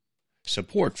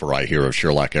Support for I Hear of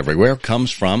Sherlock Everywhere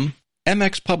comes from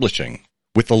MX Publishing,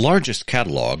 with the largest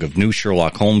catalog of new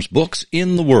Sherlock Holmes books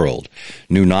in the world.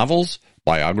 New novels,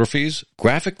 biographies,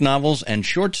 graphic novels, and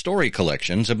short story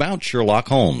collections about Sherlock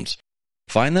Holmes.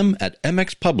 Find them at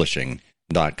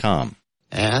mxpublishing.com.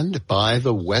 And by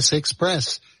the Wessex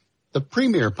Press, the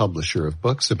premier publisher of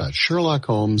books about Sherlock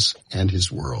Holmes and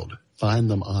his world. Find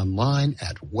them online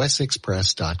at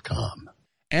wessexpress.com.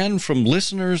 And from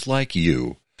listeners like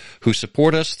you, who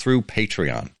support us through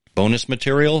Patreon. Bonus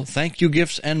material, thank you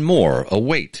gifts, and more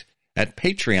await at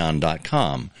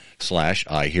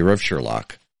patreon.com/I Hear of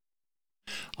Sherlock.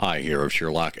 I Hear of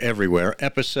Sherlock Everywhere,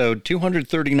 episode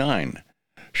 239,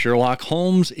 Sherlock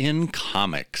Holmes in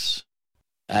Comics.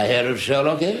 I hear of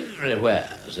Sherlock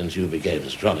everywhere since you became a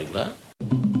chronicler.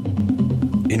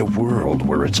 In a world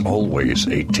where it's always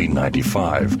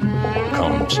 1895,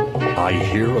 comes I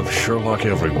Hear of Sherlock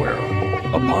Everywhere,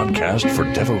 a podcast for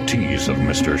devotees of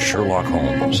Mr. Sherlock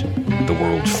Holmes, the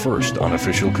world's first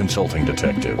unofficial consulting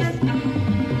detective.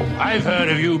 I've heard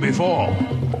of you before.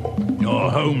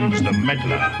 You're Holmes the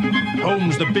meddler,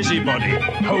 Holmes the busybody,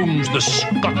 Holmes the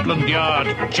Scotland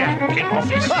Yard Jack in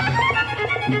office.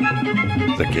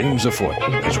 The game's afoot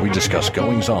as we discuss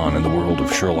goings-on in the world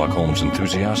of Sherlock Holmes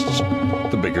enthusiasts,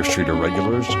 the Baker Street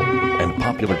irregulars, and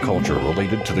popular culture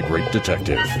related to the great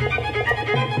detective.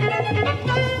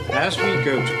 As we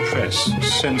go to press,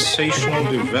 sensational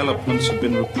developments have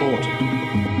been reported.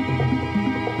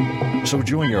 So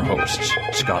join your hosts,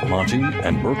 Scott Monty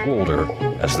and Burt Wolder,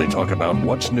 as they talk about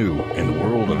what's new in the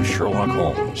world of Sherlock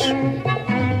Holmes.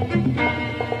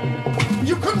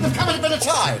 You couldn't have come at a better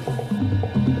time!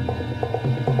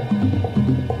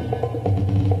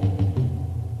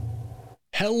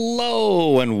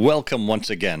 Hello, and welcome once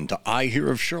again to I Hear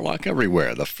of Sherlock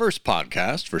Everywhere, the first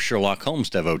podcast for Sherlock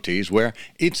Holmes devotees where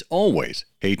it's always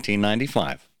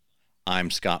 1895.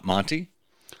 I'm Scott Monty.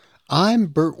 I'm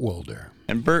Burt Wolder.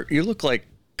 And Burt, you look like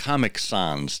Comic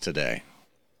Sans today.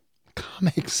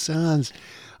 Comic Sans.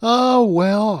 Oh,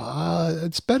 well,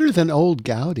 it's better than old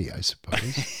Gaudi, I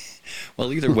suppose.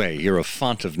 Well, either way, you're a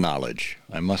font of knowledge,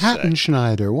 I must say.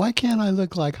 Hattenschneider. Why can't I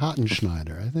look like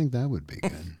Hattenschneider? I think that would be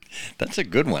good. That's a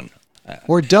good one.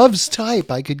 Or Dove's Type.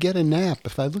 I could get a nap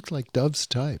if I looked like Dove's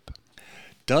Type.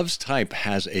 Dove's Type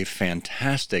has a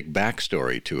fantastic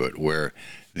backstory to it where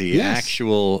the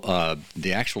actual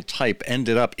type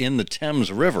ended up in the Thames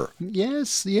River.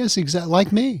 Yes, exactly.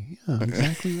 Like me. Yeah,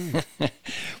 exactly right.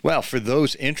 Well, for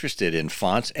those interested in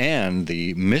fonts and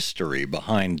the mystery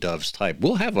behind Dove's Type,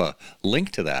 we'll have a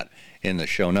link to that in the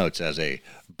show notes as a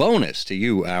bonus to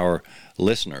you, our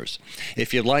listeners.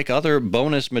 If you'd like other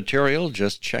bonus material,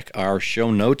 just check our show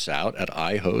notes out at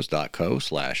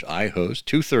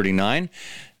iHost.co/iHost239.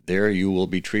 There you will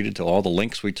be treated to all the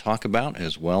links we talk about,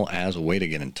 as well as a way to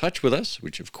get in touch with us,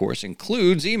 which of course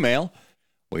includes email.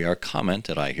 We are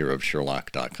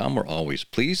comment@ihearofsherlock.com. We're always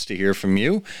pleased to hear from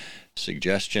you.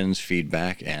 Suggestions,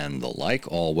 feedback, and the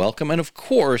like, all welcome. And of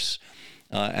course,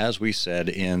 as we said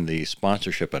in the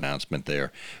sponsorship announcement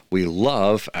there, we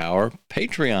love our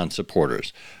Patreon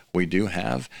supporters. We do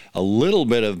have a little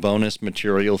bit of bonus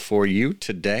material for you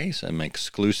today, some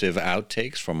exclusive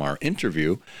outtakes from our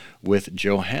interview with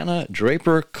Johanna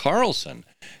Draper Carlson,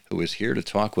 who is here to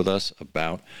talk with us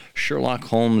about Sherlock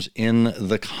Holmes in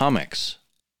the comics.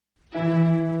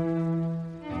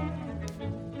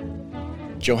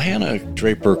 Johanna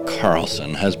Draper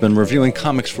Carlson has been reviewing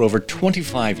comics for over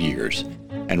 25 years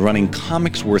and running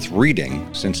Comics Worth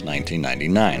Reading since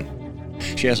 1999.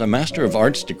 She has a Master of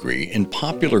Arts degree in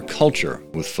popular culture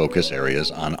with focus areas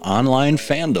on online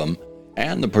fandom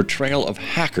and the portrayal of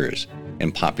hackers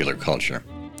in popular culture.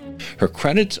 Her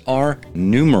credits are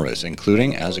numerous,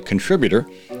 including as a contributor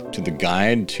to the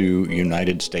Guide to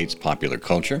United States Popular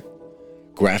Culture,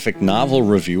 graphic novel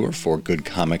reviewer for Good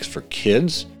Comics for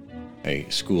Kids, a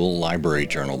school library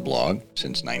journal blog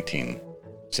since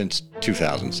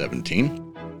 2017,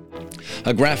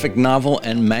 a graphic novel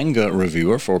and manga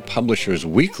reviewer for Publishers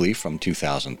Weekly from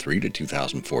 2003 to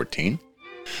 2014,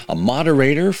 a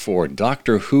moderator for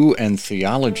Doctor Who and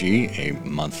Theology, a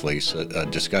monthly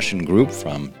discussion group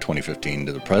from 2015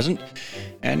 to the present,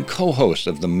 and co-host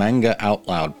of the Manga Out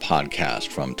Loud podcast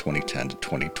from 2010 to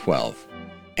 2012.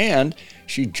 And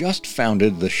she just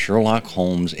founded the Sherlock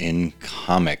Holmes in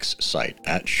Comics site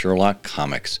at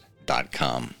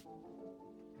sherlockcomics.com.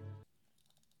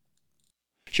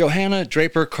 Johanna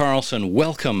Draper Carlson,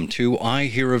 welcome to I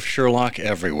Hear of Sherlock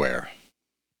Everywhere.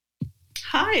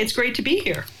 Hi, it's great to be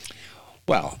here.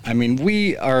 Well, I mean,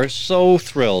 we are so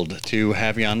thrilled to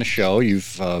have you on the show.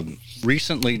 You've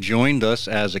recently joined us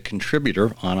as a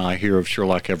contributor on I Hear of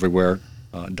Sherlock Everywhere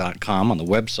 .com on the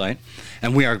website,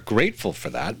 and we are grateful for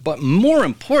that. But more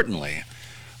importantly,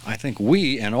 I think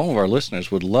we and all of our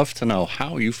listeners would love to know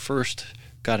how you first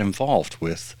got involved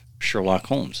with Sherlock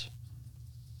Holmes.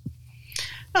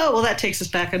 Oh, well, that takes us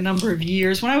back a number of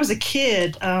years. When I was a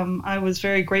kid, I was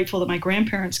very grateful that my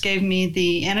grandparents gave me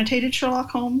the annotated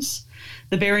Sherlock Holmes,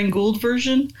 the Baring Gould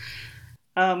version.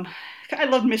 I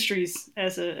loved mysteries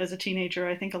as a teenager.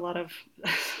 I think a lot of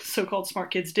so-called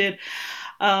smart kids did.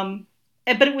 But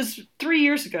it was 3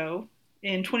 years ago,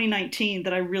 in 2019,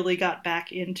 that I really got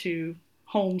back into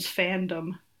Holmes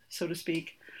fandom, so to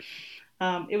speak.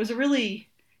 It was a really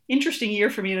interesting year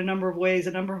for me in a number of ways,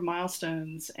 a number of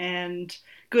milestones, and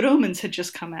Good Omens had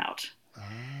just come out.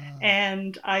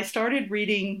 And I started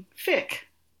reading fic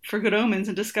for Good Omens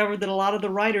and discovered that a lot of the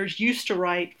writers used to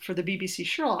write for the BBC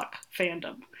Sherlock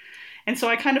fandom. And so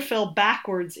I kind of fell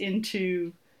backwards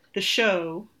into the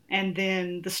show and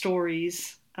then the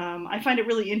stories. I find it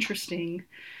really interesting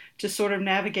to sort of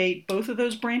navigate both of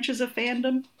those branches of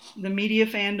fandom, the media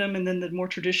fandom and then the more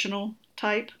traditional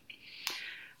type.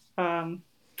 And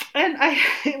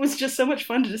it was just so much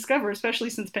fun to discover, especially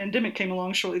since pandemic came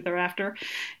along shortly thereafter,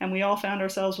 and we all found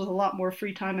ourselves with a lot more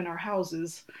free time in our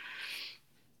houses.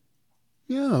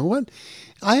 Yeah,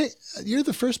 you're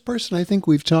the first person I think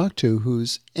we've talked to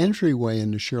whose entryway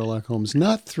into Sherlock Holmes,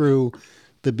 not through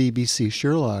the BBC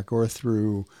Sherlock or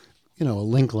through, a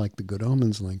link like the Good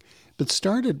Omens link, but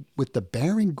started with the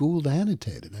Baring Gould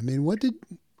annotated. I mean, what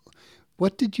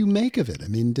did you make of it? I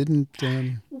mean,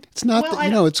 it's not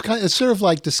well, it's sort of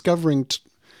like discovering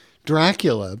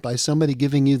Dracula by somebody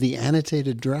giving you the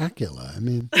annotated Dracula. I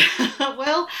mean,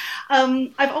 well,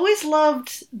 I've always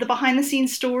loved the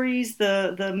behind-the-scenes stories,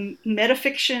 the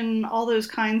metafiction, all those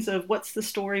kinds of what's the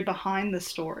story behind the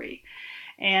story.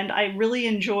 And I really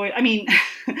enjoy,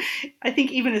 I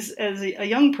think even as a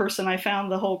young person, I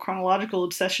found the whole chronological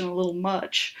obsession a little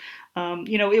much.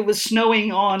 It was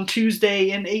snowing on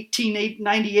Tuesday in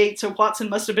 1898, so Watson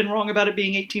must have been wrong about it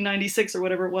being 1896 or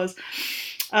whatever it was.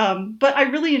 But I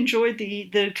really enjoyed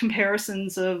the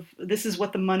comparisons of this is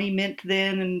what the money meant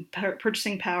then and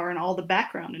purchasing power and all the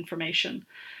background information.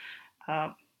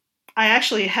 I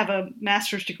actually have a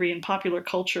master's degree in popular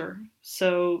culture,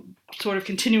 so sort of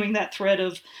continuing that thread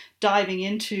of diving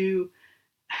into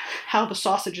how the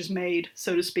sausage is made,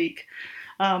 so to speak.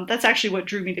 That's actually what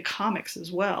drew me to comics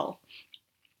as well,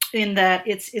 in that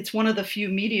it's one of the few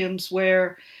mediums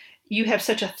where you have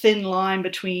such a thin line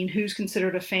between who's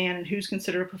considered a fan and who's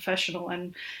considered a professional,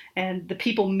 and the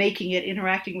people making it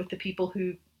interacting with the people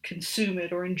who consume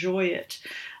it or enjoy it.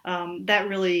 That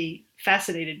really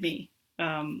fascinated me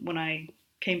when I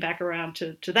came back around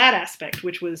to that aspect,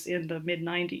 which was in the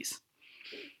mid-90s.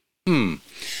 And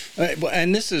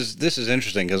this is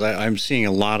interesting because I'm seeing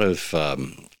a lot of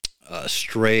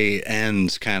stray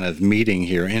ends kind of meeting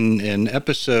here in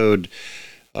episode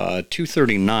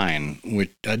 239, we're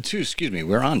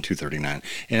on 239.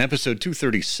 In episode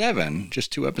 237,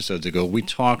 just 2 episodes ago, we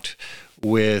talked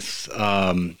with,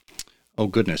 Paul,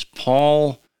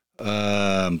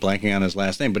 I'm blanking on his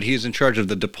last name, but he's in charge of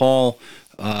the DePaul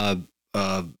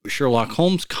Sherlock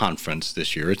Holmes conference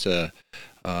this year. It's a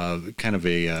kind of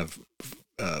a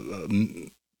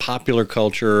popular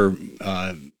culture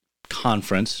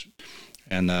conference.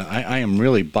 And I am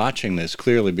really botching this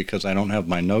clearly because I don't have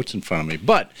my notes in front of me.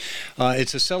 But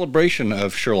it's a celebration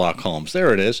of Sherlock Holmes.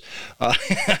 There it is.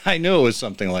 I knew it was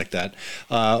something like that,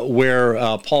 where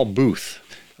Paul Booth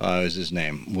is his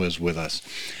name, was with us.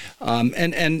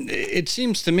 And it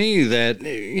seems to me that,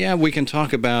 we can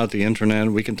talk about the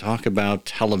internet, we can talk about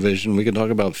television, we can talk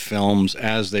about films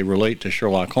as they relate to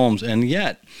Sherlock Holmes, and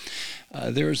yet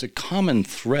there is a common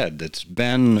thread that's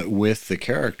been with the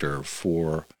character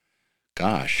for,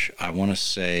 I want to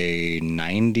say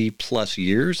 90 plus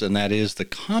years, and that is the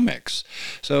comics.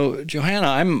 So, Johanna,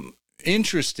 I'm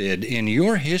interested in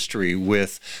your history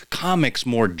with comics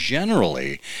more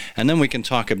generally, and then we can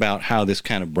talk about how this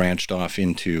kind of branched off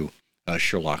into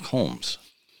Sherlock Holmes.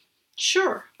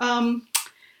 Sure.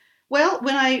 Well,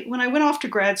 when I went off to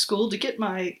grad school to get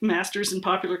my master's in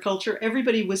popular culture,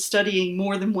 everybody was studying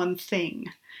more than one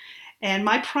thing. And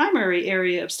my primary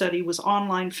area of study was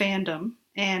online fandom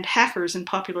and hackers in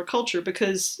popular culture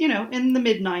because, in the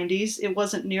mid-90s, it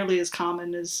wasn't nearly as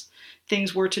common as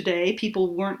things were today.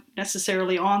 People weren't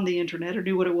necessarily on the internet or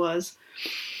knew what it was.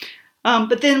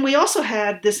 But then we also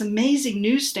had this amazing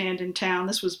newsstand in town.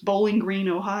 This was Bowling Green,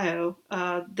 Ohio,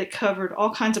 that covered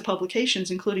all kinds of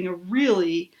publications, including a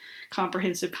really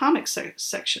comprehensive comics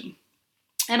section.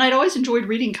 And I'd always enjoyed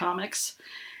reading comics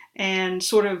and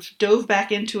sort of dove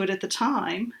back into it at the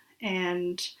time.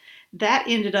 And that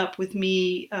ended up with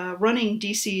me running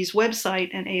DC's website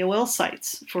and AOL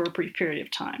sites for a brief period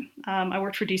of time. I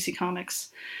worked for DC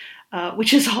Comics,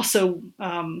 which is also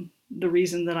the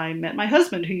reason that I met my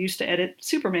husband, who used to edit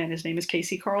Superman. His name is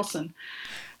Casey Carlson.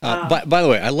 By the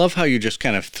way, I love how you just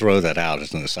kind of throw that out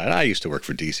as an aside. I used to work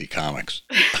for DC Comics.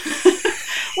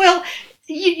 Well,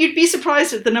 you'd be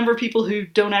surprised at the number of people who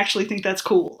don't actually think that's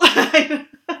cool.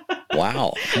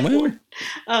 Wow. Well.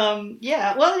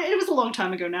 Yeah. Well, it was a long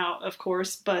time ago now, of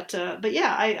course, but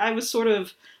yeah, I was sort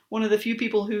of one of the few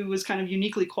people who was kind of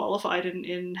uniquely qualified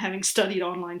in having studied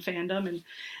online fandom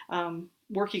and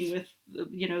working with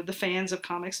the fans of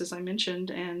comics, as I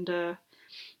mentioned, and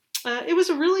it was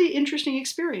a really interesting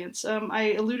experience.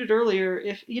 I alluded earlier,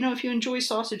 if you enjoy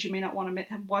sausage, you may not want to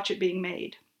watch it being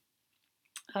made.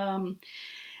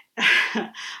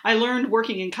 I learned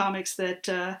working in comics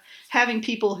that having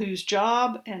people whose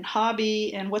job and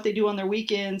hobby and what they do on their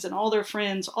weekends and all their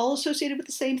friends all associated with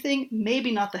the same thing,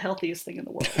 maybe not the healthiest thing in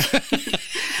the world.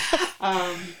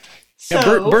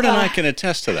 Bert and I can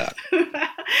attest to that.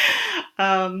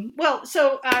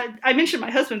 I mentioned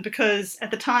my husband because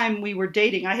at the time we were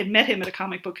dating, I had met him at a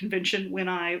comic book convention when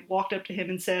I walked up to him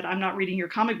and said, "I'm not reading your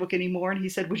comic book anymore." And he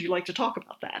said, "Would you like to talk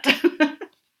about that?"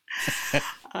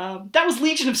 That was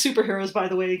Legion of Superheroes, by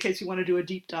the way, in case you want to do a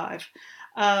deep dive.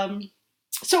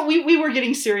 So we were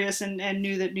getting serious and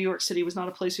knew that New York City was not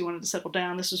a place we wanted to settle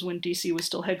down. This was when DC was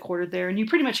still headquartered there, and you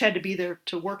pretty much had to be there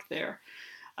to work there.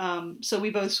 So we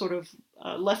both sort of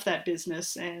left that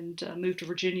business and moved to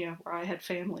Virginia, where I had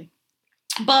family.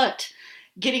 But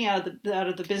getting out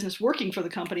of the business working for the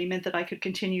company meant that I could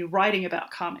continue writing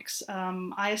about comics.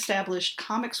 I established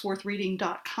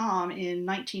comicsworthreading.com in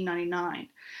 1999.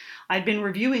 I'd been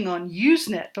reviewing on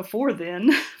Usenet before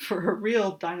then for a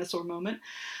real dinosaur moment,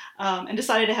 and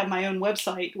decided to have my own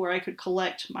website where I could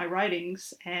collect my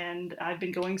writings, and I've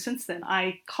been going since then.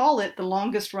 I call it the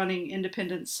longest running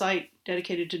independent site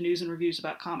dedicated to news and reviews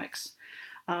about comics,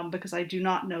 because I do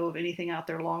not know of anything out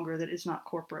there longer that is not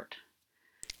corporate.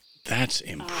 That's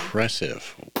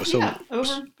impressive. Yeah,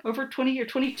 over 20 or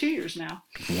 22 years now.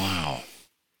 Wow.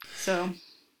 So...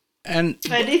 And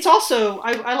it's also,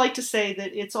 I like to say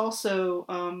that it's also,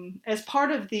 as part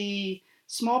of the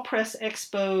Small Press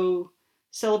Expo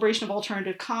celebration of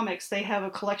alternative comics, they have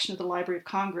a collection at the Library of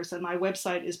Congress, and my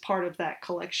website is part of that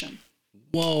collection.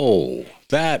 Whoa,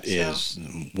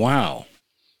 wow.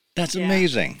 That's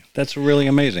amazing. That's really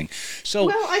amazing. So,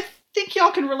 well, I think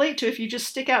y'all can relate to if you just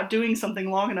stick out doing something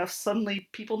long enough, suddenly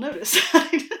people notice.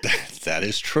 That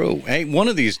is true. Hey, one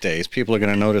of these days, people are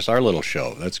going to notice our little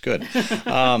show. That's good.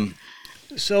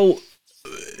 So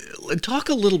talk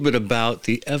a little bit about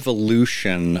the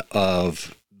evolution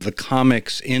of the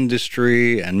comics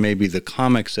industry and maybe the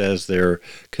comics as they're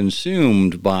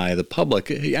consumed by the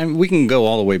public. I mean, we can go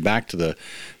all the way back to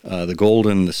the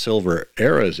golden, the silver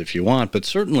eras if you want, but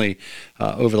certainly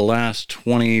over the last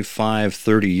 25,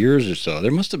 30 years or so, there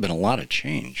must have been a lot of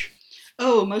change.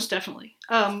 Oh, most definitely.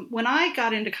 When I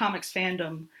got into comics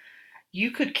fandom,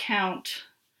 you could count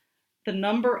the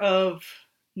number of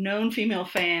known female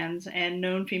fans and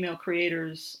known female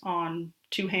creators on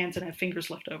two hands and have fingers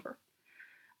left over.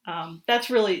 That's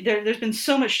really, there's been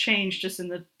so much change just in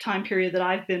the time period that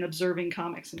I've been observing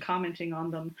comics and commenting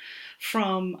on them,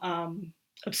 from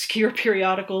obscure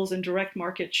periodicals and direct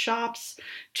market shops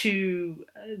to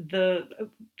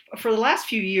for the last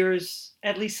few years,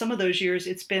 at least some of those years,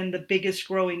 it's been the biggest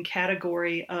growing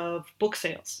category of book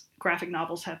sales. Graphic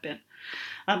novels have been,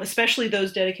 especially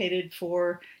those dedicated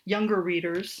for younger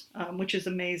readers, which is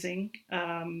amazing.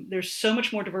 There's so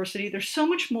much more diversity. There's so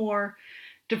much more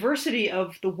diversity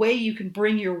of the way you can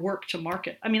bring your work to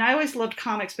market. I mean, I always loved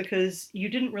comics because you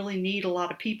didn't really need a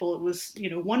lot of people. It was,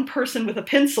 one person with a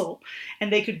pencil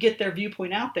and they could get their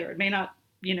viewpoint out there. It may not,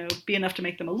 be enough to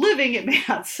make them a living. It may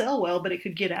not sell well, but it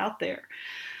could get out there.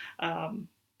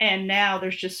 And now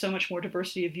there's just so much more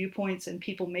diversity of viewpoints and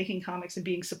people making comics and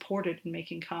being supported in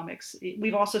making comics.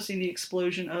 We've also seen the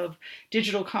explosion of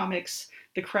digital comics,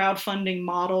 the crowdfunding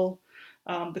model.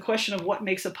 The question of what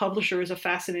makes a publisher is a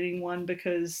fascinating one,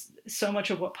 because so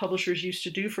much of what publishers used to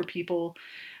do for people,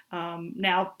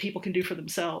 now people can do for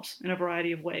themselves in a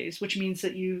variety of ways, which means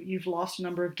that you've lost a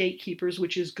number of gatekeepers,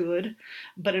 which is good,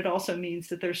 but it also means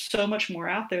that there's so much more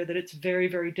out there that it's very,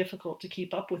 very difficult to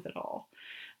keep up with it all.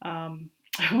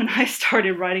 When I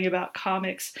started writing about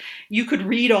comics, you could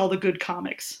read all the good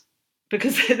comics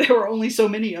because there were only so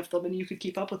many of them and you could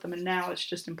keep up with them, and now it's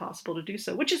just impossible to do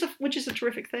so, which is a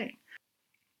terrific thing.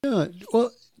 Yeah.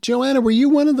 Well, Joanna, were you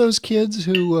one of those kids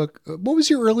who, what was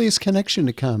your earliest connection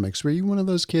to comics? Were you one of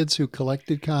those kids who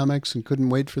collected comics and couldn't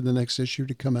wait for the next issue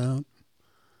to come out?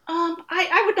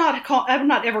 I would I would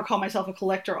not ever call myself a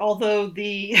collector, although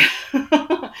the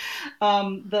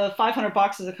the 500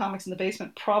 boxes of comics in the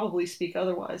basement probably speak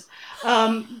otherwise.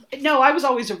 No, I was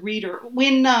always a reader.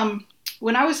 When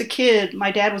I was a kid,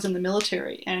 my dad was in the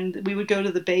military, and we would go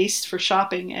to the base for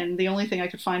shopping, and the only thing I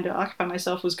could find to occupy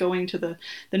myself was going to the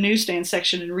newsstand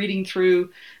section and reading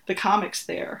through the comics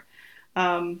there.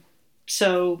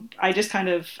 So I just I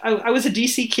was a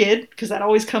DC kid, because that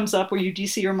always comes up, where you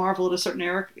DC or Marvel at a certain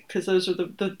era, because those are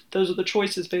the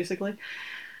choices basically.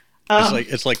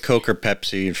 It's like Coke or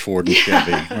Pepsi, Ford and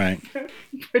Chevy, right?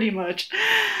 Pretty much.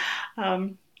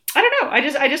 I don't know.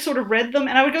 I just sort of read them,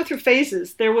 and I would go through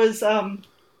phases. There was an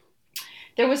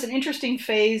interesting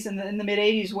phase in the mid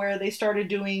 '80s where they started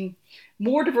doing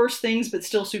more diverse things, but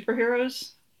still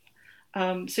superheroes.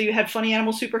 So you had funny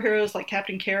animal superheroes like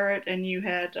Captain Carrot, and you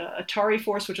had Atari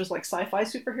Force, which was like sci-fi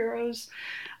superheroes.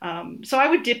 So I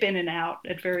would dip in and out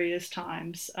at various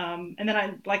times. And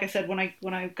then like I said, when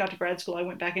I got to grad school, I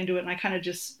went back into it, and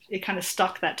it kind of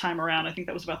stuck that time around. I think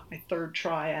that was about my third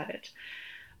try at it.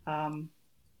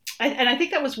 And I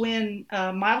think that was when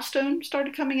Milestone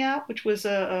started coming out, which was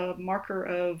a marker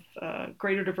of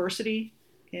greater diversity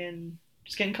in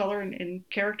skin color and in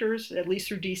characters, at least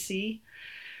through DC.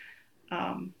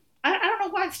 I don't know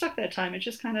why it stuck that time. It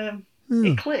just kind of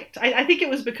it clicked. I think it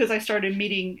was because I started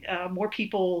meeting more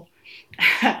people.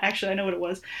 Actually, I know what it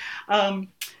was.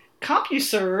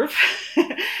 CompuServe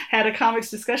had a comics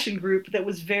discussion group that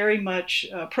was very much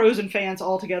pros and fans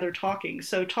all together talking.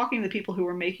 So talking to the people who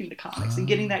were making the comics and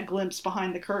getting that glimpse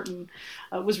behind the curtain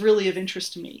was really of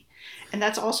interest to me. And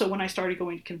that's also when I started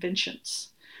going to conventions.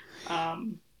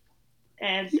 And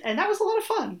that was a lot of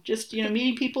fun, just,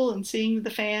 meeting people and seeing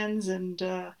the fans, and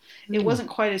it wasn't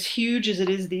quite as huge as it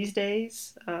is these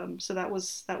days. So that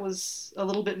was a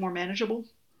little bit more manageable.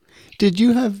 Did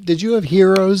you have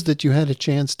heroes that you had a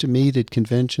chance to meet at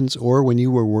conventions or when you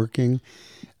were working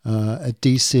at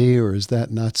DC, or is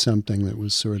that not something that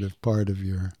was sort of part of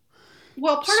your...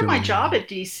 Well, part of my job at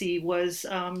DC was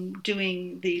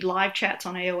doing the live chats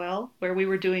on AOL, where we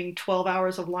were doing 12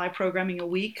 hours of live programming a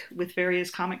week with various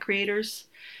comic creators,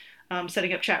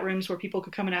 setting up chat rooms where people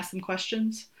could come and ask them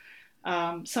questions.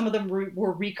 Some of them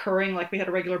were recurring, like we had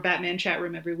a regular Batman chat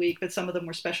room every week, but some of them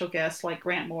were special guests like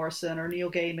Grant Morrison or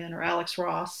Neil Gaiman or Alex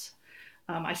Ross.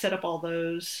 I set up all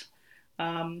those.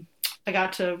 I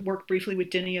got to work briefly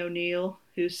with Denny O'Neil,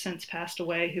 who's since passed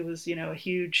away, who was, a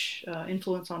huge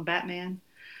influence on Batman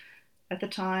at the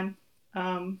time.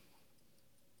 Walt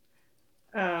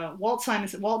and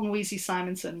Weezy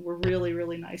Simonson were really,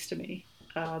 really nice to me.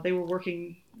 They were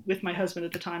working with my husband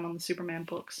at the time on the Superman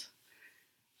books.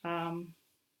 I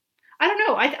don't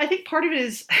know. I think part of it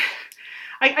is,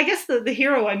 I guess the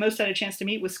hero I most had a chance to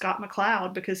meet was Scott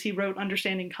McCloud, because he wrote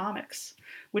Understanding Comics,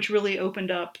 which really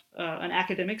opened up an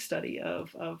academic study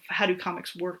of how do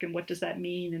comics work and what does that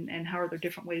mean, and how are there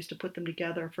different ways to put them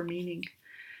together for meaning.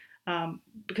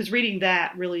 Because reading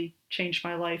that really changed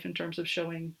my life in terms of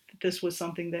showing that this was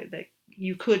something that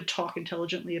you could talk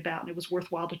intelligently about, and it was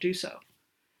worthwhile to do so.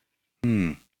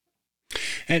 And,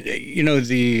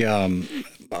 the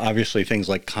obviously things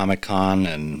like Comic-Con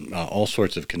and all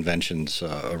sorts of conventions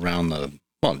around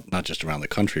not just around the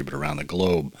country, but around the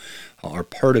globe, are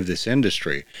part of this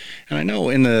industry. And I know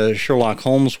in the Sherlock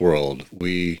Holmes world,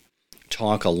 we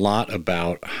talk a lot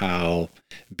about how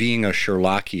being a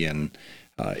Sherlockian,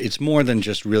 it's more than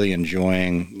just really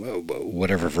enjoying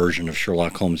whatever version of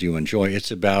Sherlock Holmes you enjoy. It's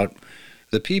about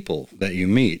the people that you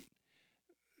meet.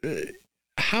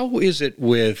 How is it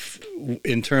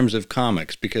in terms of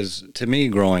comics? Because to me,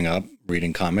 growing up,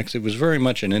 reading comics, it was very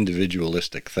much an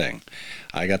individualistic thing.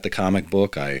 I got the comic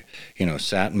book. I,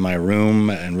 sat in my room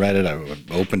and read it. I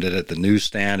opened it at the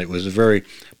newsstand. It was a very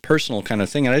personal kind of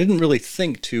thing, and I didn't really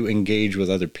think to engage with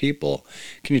other people.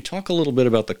 Can you talk a little bit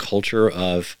about the culture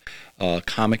of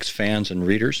comics fans and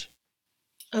readers?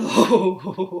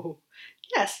 Oh,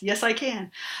 yes, I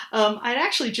can. I'd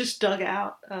actually just dug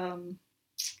out...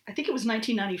 I think it was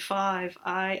 1995,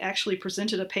 I actually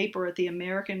presented a paper at the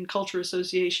American Culture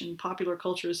Association, Popular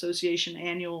Culture Association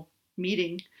annual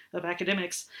meeting of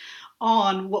academics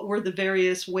on what were the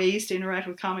various ways to interact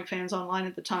with comic fans online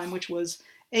at the time, which was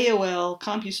AOL,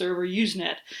 CompuServe, or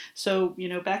Usenet. So,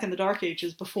 back in the dark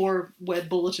ages, before web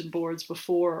bulletin boards,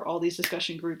 before all these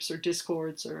discussion groups or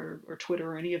Discords or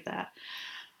Twitter or any of that.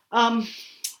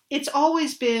 It's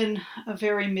always been a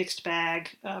very mixed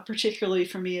bag, particularly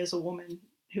for me as a woman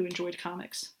who enjoyed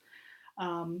comics.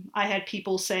 I had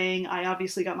people saying I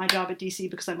obviously got my job at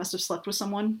DC because I must have slept with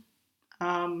someone.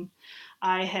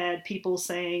 I had people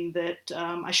saying that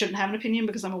I shouldn't have an opinion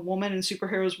because I'm a woman and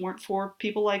superheroes weren't for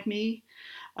people like me.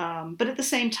 But at the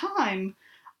same time,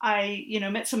 I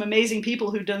met some amazing people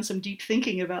who've done some deep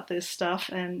thinking about this stuff,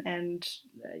 and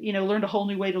learned a whole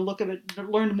new way to look at it,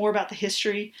 learned more about the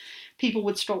history. People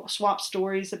would swap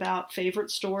stories about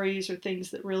favorite stories or things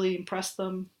that really impressed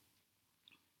them.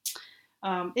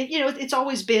 It's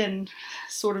always been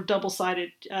sort of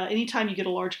double-sided. Anytime you get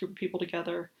a large group of people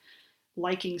together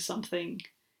liking something,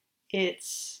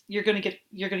 you're going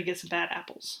to get some bad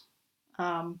apples.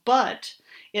 But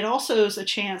it also is a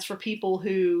chance for people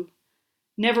who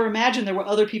never imagined there were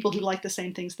other people who liked the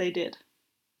same things they did.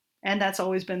 And that's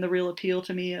always been the real appeal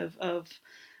to me of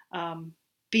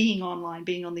being online,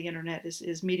 being on the internet,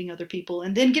 is meeting other people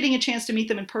and then getting a chance to meet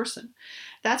them in person.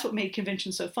 That's what made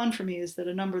conventions so fun for me, is that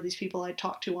a number of these people I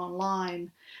talked to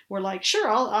online were like, sure,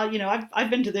 I've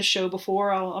been to this show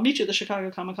before. I'll meet you at the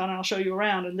Chicago Comic-Con and I'll show you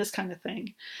around, and this kind of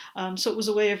thing. So it was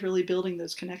a way of really building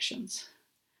those connections.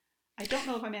 I don't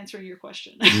know if I'm answering your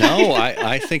question. No,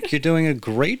 I think you're doing a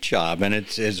great job, and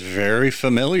it's very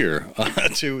familiar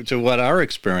to what our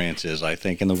experience is, I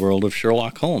think, in the world of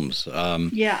Sherlock Holmes.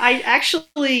 Yeah, I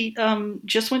actually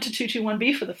just went to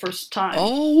 221B for the first time.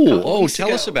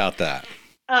 Tell us about that.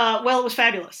 Well, it was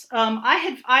fabulous.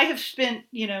 I have spent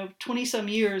 20 some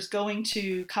years going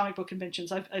to comic book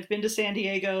conventions. I've been to San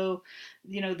Diego,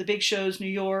 the big shows, New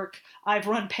York. I've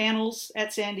run panels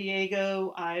at San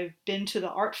Diego. I've been to the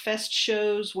Art Fest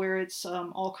shows where it's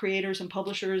all creators and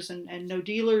publishers and no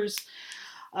dealers.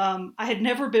 I had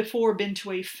never before been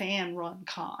to a fan-run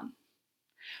con,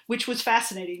 which was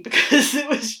fascinating because it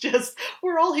was just,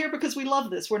 we're all here because we love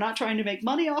this. We're not trying to make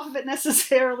money off of it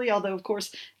necessarily, although, of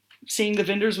course, seeing the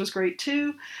vendors was great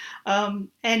too. And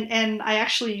I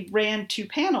actually ran 2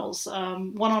 panels,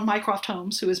 one on Mycroft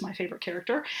Holmes, who is my favorite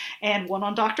character, and one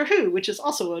on Doctor Who, which is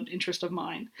also an interest of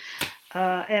mine.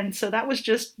 And so that was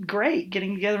just great,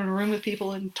 getting together in a room with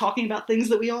people and talking about things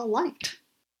that we all liked.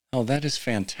 Oh, that is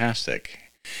fantastic.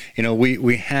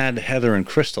 We had Heather and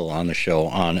Crystal on the show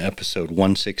on episode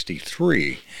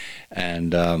 163,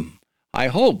 and I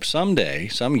hope someday,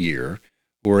 some year,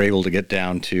 we're able to get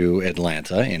down to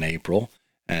Atlanta in April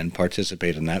and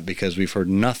participate in that, because we've heard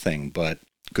nothing but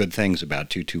good things about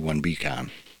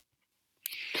 221BCon.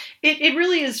 It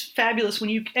really is fabulous and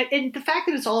the fact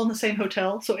that it's all in the same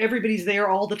hotel, so everybody's there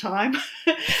all the time.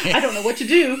 I don't know what to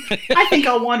do. I think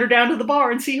I'll wander down to the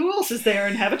bar and see who else is there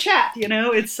and have a chat.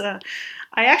 It's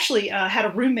I actually had a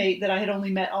roommate that I had only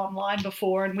met online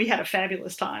before, and we had a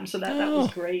fabulous time. So that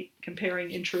was great, comparing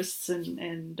interests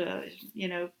and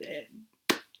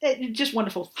just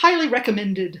wonderful. Highly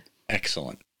recommended.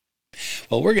 Excellent.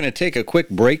 Well, we're going to take a quick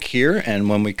break here, and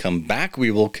when we come back,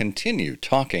 we will continue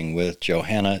talking with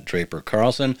Johanna Draper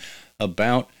Carlson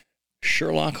about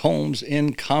Sherlock Holmes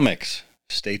in comics.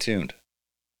 Stay tuned.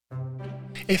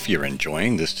 If you're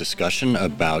enjoying this discussion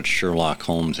about Sherlock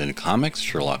Holmes in comics,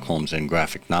 Sherlock Holmes in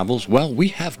graphic novels, well, we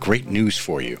have great news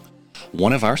for you.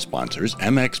 One of our sponsors,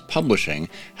 MX Publishing,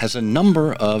 has a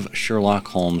number of Sherlock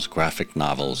Holmes graphic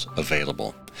novels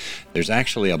available. There's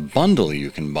actually a bundle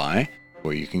you can buy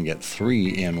where you can get 3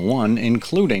 in 1,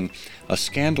 including A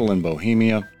Scandal in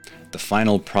Bohemia, The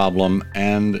Final Problem,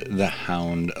 and The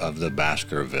Hound of the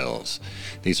Baskervilles.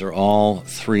 These are all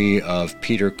 3 of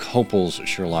Peter Kopel's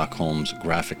Sherlock Holmes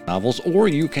graphic novels, or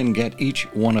you can get each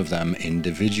one of them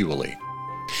individually.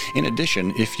 In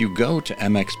addition, if you go to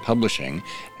MX Publishing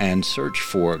and search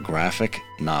for graphic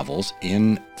novels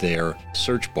in their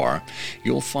search bar,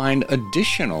 you'll find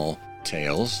additional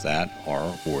tales that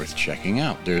are worth checking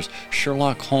out. There's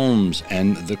Sherlock Holmes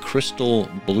and the Crystal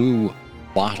Blue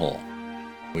Bottle,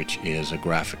 which is a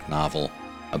graphic novel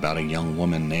about a young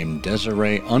woman named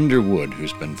Desiree Underwood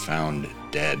who's been found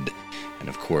dead. And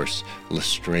of course,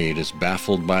 Lestrade is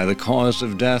baffled by the cause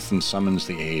of death and summons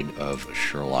the aid of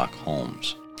Sherlock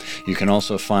Holmes. You can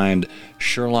also find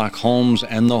Sherlock Holmes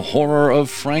and the Horror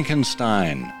of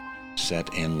Frankenstein,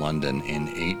 set in London in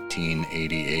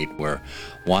 1888, where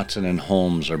Watson and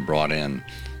Holmes are brought in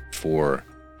for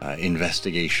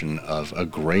investigation of a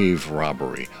grave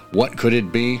robbery. What could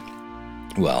it be?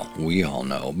 Well, we all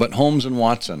know, but Holmes and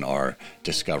Watson are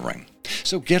discovering.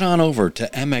 So get on over to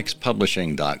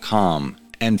mxpublishing.com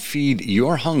and feed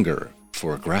your hunger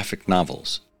for graphic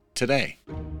novels today.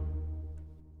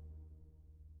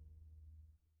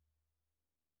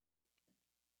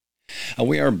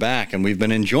 We are back, and we've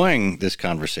been enjoying this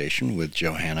conversation with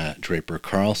Johanna Draper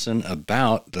Carlson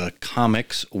about the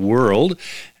comics world.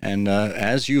 And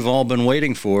as you've all been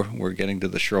waiting for, we're getting to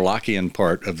the Sherlockian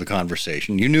part of the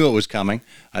conversation. You knew it was coming.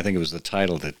 I think it was the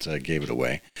title that gave it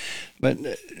away. But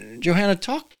Johanna,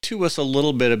 talk to us a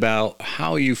little bit about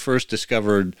how you first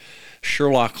discovered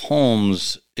Sherlock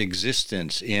Holmes'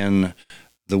 existence in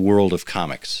the world of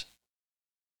comics.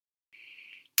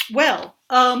 Well,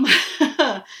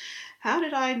 how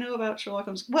did I know about Sherlock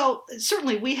Holmes? Well,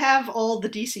 certainly we have all the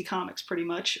DC comics pretty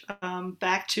much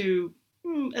back to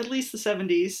at least the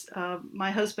 70s.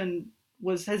 My husband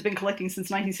has been collecting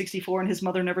since 1964, and his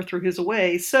mother never threw his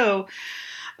away. So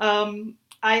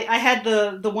I had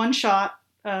the one shot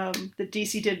that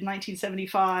DC did in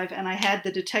 1975, and I had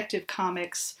the Detective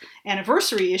Comics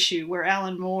anniversary issue where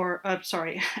Alan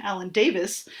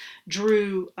Davis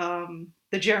drew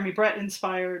the Jeremy Brett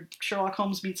inspired Sherlock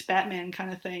Holmes meets Batman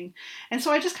kind of thing. And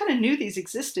so I just kind of knew these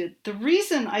existed. The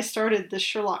reason I started the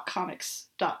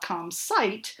SherlockComics.com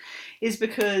site is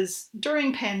because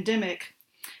during pandemic,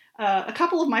 a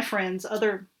couple of my friends,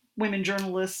 other women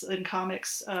journalists in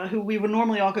comics, who we would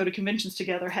normally all go to conventions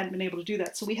together, hadn't been able to do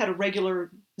that. So we had a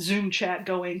regular Zoom chat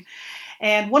going.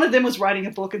 And one of them was writing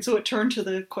a book, and so it turned to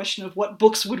the question of what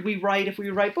books would we write if we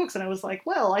would write books. And I was like,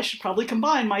 well, I should probably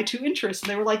combine my two interests.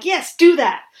 And they were like, yes, do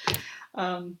that.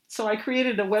 So I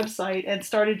created a website and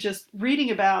started just reading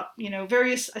about,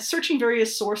 searching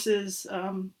various sources,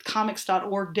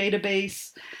 comics.org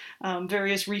database,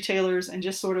 various retailers, and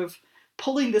just sort of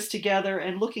pulling this together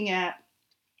and looking at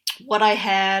what I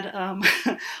had.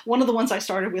 One of the ones I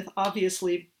started with,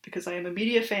 obviously, because I am a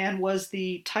media fan, was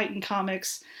the Titan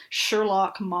Comics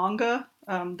Sherlock manga,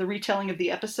 the retelling of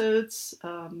the episodes,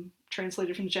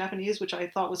 translated from the Japanese, which I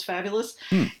thought was fabulous,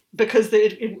 because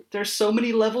there's so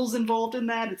many levels involved in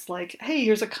that. It's like, hey,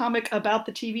 here's a comic about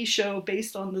the TV show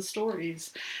based on the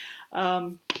stories.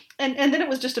 And then it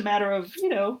was just a matter of,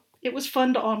 it was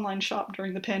fun to online shop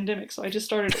during the pandemic, so I just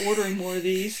started ordering more of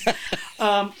these.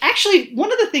 Actually,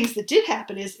 one of the things that did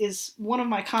happen is one of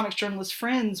my comics journalist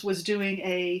friends was doing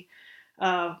a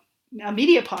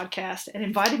media podcast and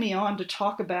invited me on to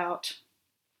talk about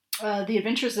the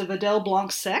adventures of Adele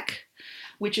Blanc-Sec,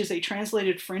 which is a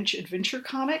translated French adventure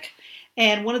comic.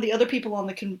 And one of the other people on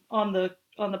the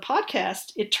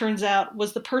podcast, it turns out,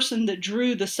 was the person that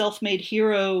drew the Self-Made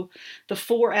Hero, the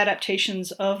 4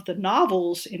 adaptations of the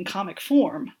novels in comic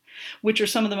form, which are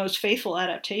some of the most faithful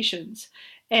adaptations.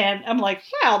 And I'm like,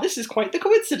 wow, this is quite the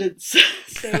coincidence.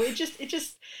 So it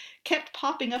just kept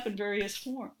popping up in various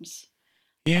forms.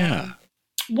 Yeah.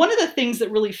 One of the things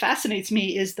that really fascinates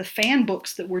me is the fan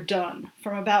books that were done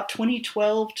from about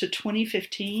 2012 to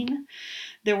 2015.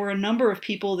 There were a number of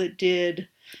people that did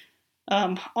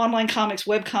online comics,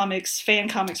 web comics, fan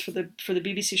comics for the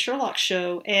BBC Sherlock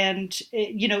show. And,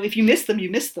 if you miss them, you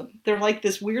miss them. They're like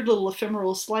this weird little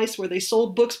ephemeral slice where they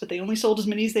sold books, but they only sold as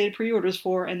many as they had pre-orders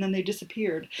for, and then they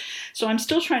disappeared. So I'm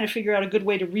still trying to figure out a good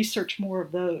way to research more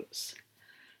of those.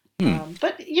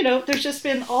 But, there's just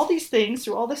been all these things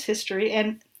through all this history.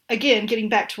 And again, getting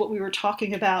back to what we were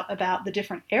talking about the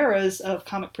different eras of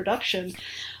comic production,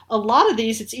 a lot of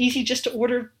these, it's easy just to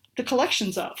order the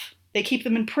collections of. They keep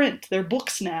them in print. They're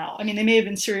books now. I mean, they may have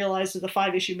been serialized as a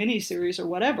 5-issue miniseries or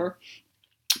whatever,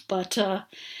 but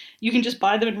you can just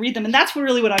buy them and read them. And that's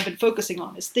what I've been focusing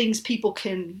on, is things people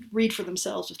can read for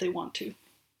themselves if they want to.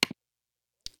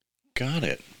 Got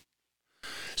it.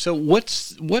 So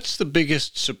what's the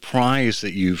biggest surprise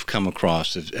that you've come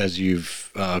across as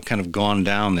you've kind of gone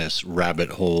down this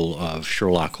rabbit hole of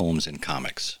Sherlock Holmes in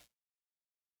comics?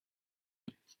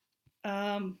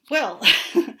 Well,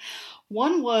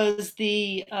 one was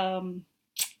the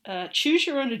Choose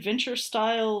Your Own Adventure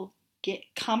style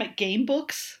comic game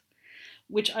books,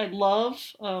 which I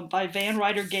love, by Van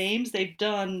Ryder Games. They've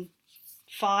done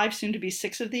 5, soon to be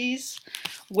 6 of these,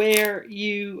 where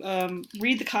you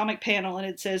read the comic panel and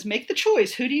it says, make the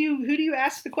choice. Who do you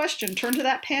ask the question? Turn to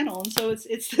that panel. And so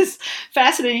it's this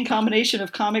fascinating combination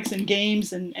of comics and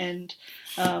games and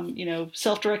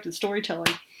self-directed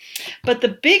storytelling. But the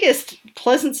biggest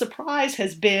pleasant surprise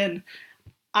has been,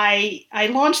 I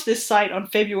launched this site on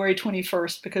February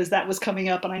 21st because that was coming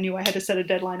up and I knew I had to set a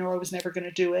deadline or I was never going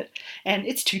to do it. And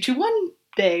it's 221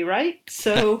 day, right?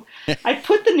 So I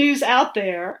put the news out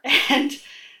there and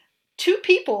 2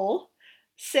 people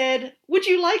said, would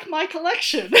you like my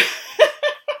collection?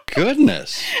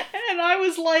 Goodness. And I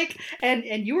was like, and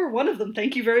you were one of them.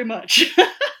 Thank you very much.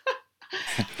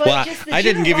 But well, I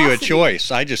didn't give you a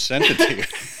choice. I just sent it to you.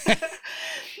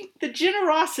 The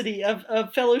generosity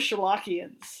of fellow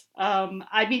Sherlockians.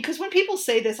 Because when people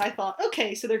say this, I thought,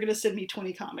 okay, so they're going to send me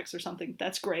 20 comics or something.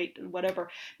 That's great, whatever.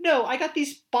 No, I got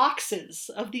these boxes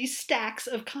of these stacks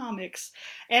of comics,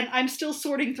 and I'm still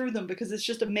sorting through them because it's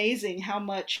just amazing how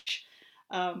much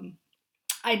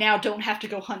I now don't have to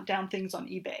go hunt down things on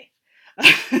eBay.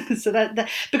 So that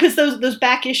because those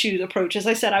back issue approach, as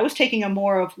I said, I was taking a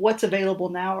more of what's available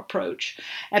now approach,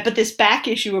 but this back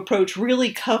issue approach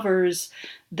really covers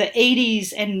the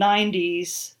 80s and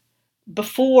 90s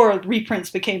before reprints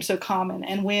became so common,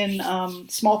 and when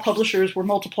small publishers were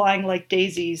multiplying like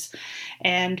daisies,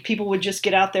 and people would just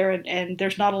get out there, and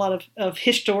there's not a lot of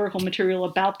historical material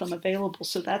about them available.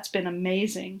 So that's been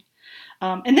amazing.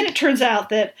 And then it turns out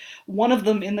that one of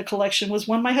them in the collection was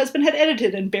one my husband had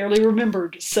edited and barely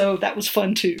remembered. So that was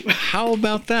fun too. How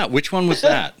about that? Which one was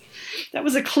that? That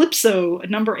was Eclipso,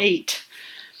 number 8.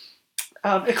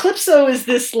 Eclipso is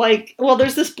this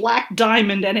there's this black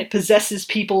diamond and it possesses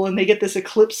people and they get this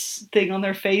eclipse thing on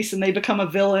their face and they become a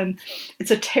villain. It's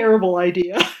a terrible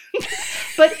idea.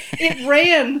 But it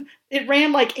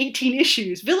ran like 18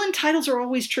 issues. Villain titles are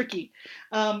always tricky.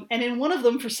 And in one of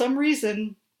them, for some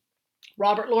reason,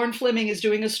 Robert Loren Fleming is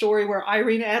doing a story where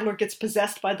Irene Adler gets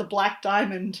possessed by the Black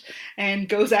Diamond and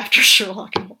goes after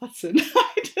Sherlock and Watson.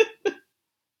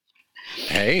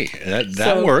 Hey,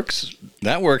 that works.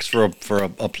 That works for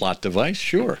a plot device,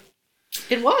 sure.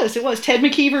 It was. Ted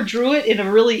McKeever drew it in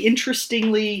a really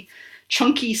interestingly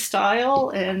chunky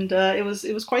style, and it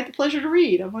was quite the pleasure to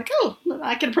read. I'm like, oh,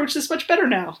 I can approach this much better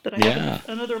now that I have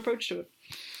another approach to it.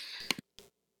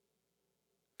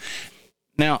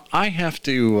 Now, I have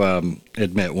to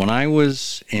admit, when I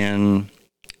was in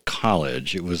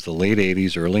college, it was the late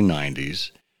 80s, early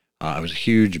 90s. I was a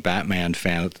huge Batman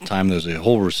fan at the time. There was a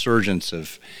whole resurgence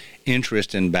of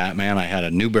interest in Batman. I had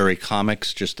a Newbury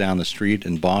Comics just down the street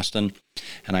in Boston.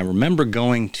 And I remember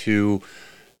going to,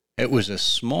 it was a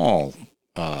small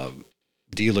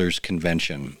dealers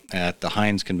convention at the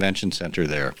Heinz Convention Center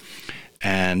there.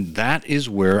 And that is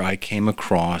where I came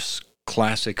across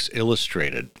Classics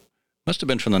Illustrated. Must have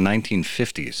been from the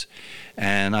 1950s.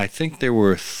 And I think there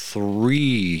were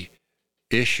 3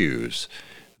 issues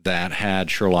that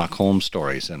had Sherlock Holmes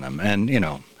stories in them. And,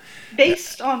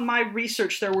 based on my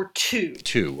research, there were 2.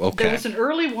 2, okay. There was an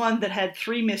early one that had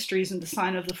 3 mysteries, and The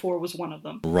Sign of the Four was one of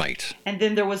them. Right. And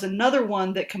then there was another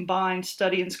one that combined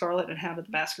Study in Scarlet and Hound of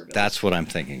the Baskervilles. That's what I'm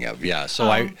thinking of, yeah. So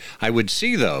I would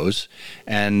see those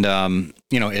and,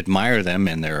 admire them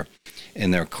in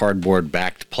their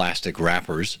cardboard-backed plastic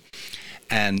wrappers.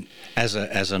 And as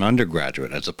an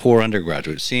undergraduate, as a poor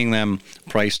undergraduate, seeing them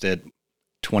priced at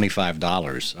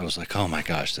 $25, I was like, oh my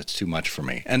gosh, that's too much for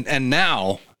me. And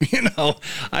now,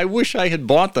 I wish I had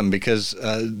bought them because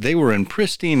they were in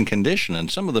pristine condition,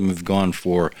 and some of them have gone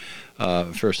for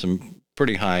some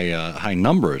pretty high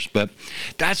numbers. But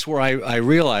that's where I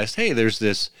realized, hey, there's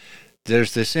this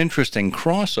interesting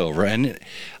crossover, and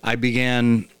I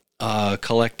began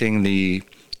collecting the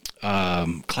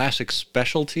classic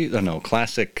specialty.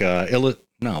 Classic. It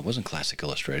wasn't Classic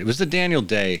Illustrated. It was the Daniel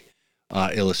Day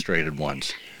illustrated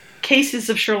ones. Cases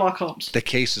of Sherlock Holmes. The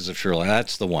Cases of Sherlock.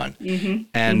 That's the one. Mm-hmm.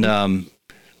 And a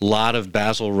lot of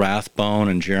Basil Rathbone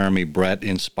and Jeremy Brett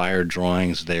inspired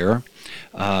drawings there.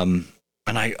 And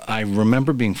I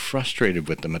remember being frustrated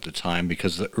with them at the time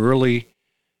because the early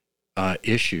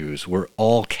issues were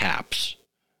all caps.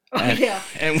 And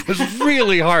it was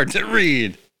really hard to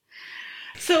read.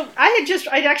 So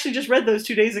I'd actually just read those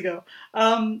 2 days ago.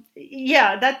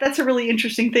 That's a really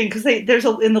interesting thing because there's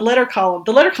in the letter column.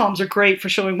 The letter columns are great for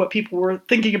showing what people were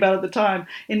thinking about at the time.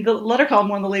 In the letter column,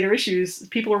 one of the later issues,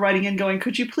 people are writing in going,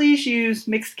 "Could you please use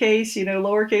mixed case,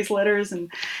 lowercase letters?"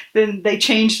 And then they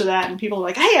changed to that, and people are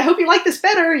like, "Hey, I hope you like this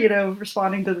better,"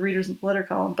 responding to the readers in the letter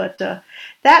column. But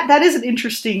that is an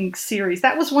interesting series.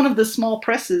 That was one of the small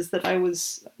presses that I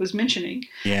was mentioning.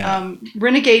 Yeah.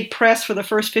 Renegade Press for the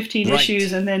first 15 Right.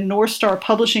 issues, and then North Star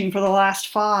Publishing for the last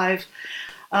 5.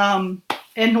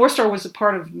 And North Star was a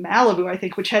part of Malibu, I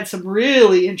think, which had some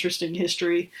really interesting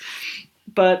history.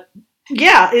 But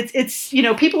yeah, it's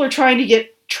people are trying to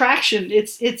get traction.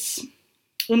 It's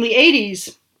in the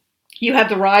 80s, you have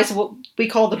the rise of what we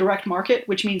call the direct market,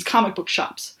 which means comic book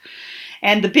shops.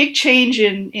 And the big change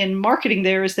in marketing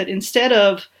there is that instead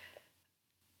of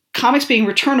comics being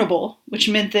returnable, which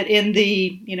meant that in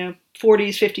the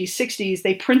 40s, 50s, 60s,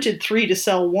 they printed 3 to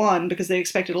sell 1 because they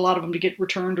expected a lot of them to get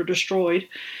returned or destroyed.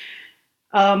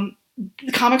 The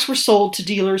comics were sold to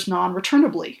dealers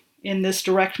non-returnably in this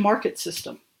direct market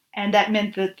system. And that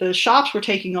meant that the shops were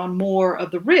taking on more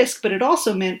of the risk, but it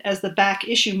also meant as the back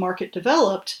issue market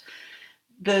developed,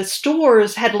 the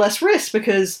stores had less risk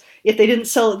because if they didn't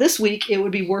sell it this week, it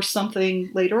would be worth something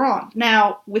later on.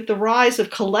 Now, with the rise of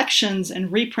collections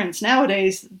and reprints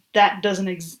nowadays, that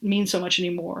doesn't mean so much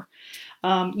anymore.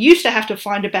 You used to have to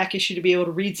find a back issue to be able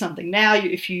to read something. Now,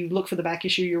 if you look for the back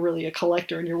issue, you're really a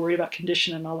collector and you're worried about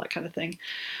condition and all that kind of thing.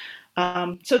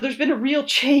 So there's been a real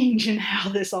change in how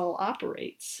this all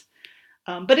operates.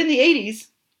 But in the 80s,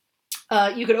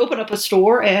 you could open up a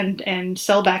store and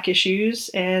sell back issues,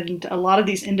 and a lot of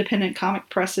these independent comic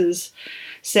presses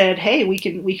said, "Hey, we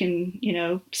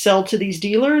can sell to these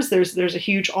dealers. There's a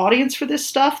huge audience for this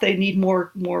stuff. They need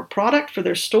more product for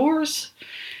their stores,"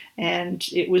 and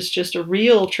it was just a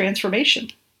real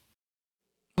transformation.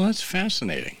 Well, that's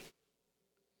fascinating.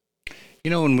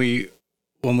 When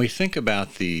we think about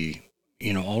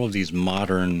all of these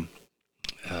modern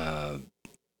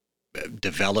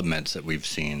developments that we've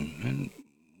seen, and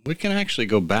we can actually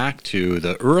go back to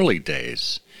the early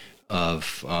days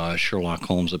of Sherlock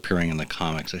Holmes appearing in the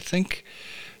comics. I think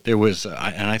there was,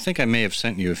 and I think I may have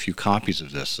sent you a few copies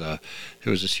of this. There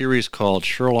was a series called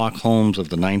Sherlock Holmes of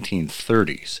the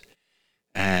 1930s,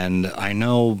 and I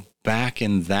know back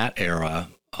in that era,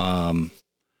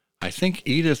 I think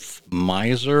Edith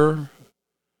Meiser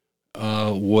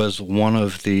was one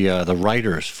of the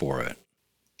writers for it.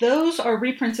 Those are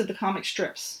reprints of the comic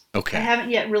strips. Okay. I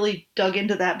haven't yet really dug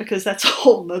into that because that's a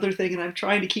whole other thing, and I'm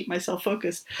trying to keep myself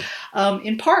focused.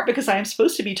 In part because I am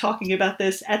supposed to be talking about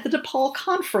this at the DePaul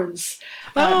conference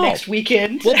next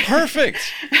weekend. Well, perfect.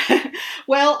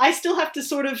 Well, I still have to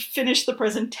sort of finish the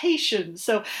presentation.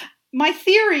 So my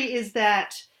theory is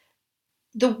that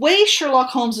the way Sherlock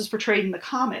Holmes is portrayed in the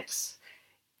comics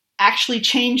actually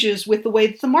changes with the way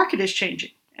that the market is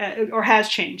changing. Or has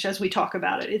changed as we talk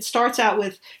about it. It starts out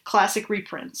with classic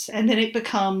reprints, and then it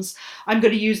becomes, I'm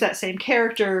going to use that same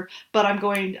character, but I'm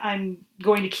going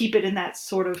to keep it in that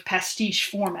sort of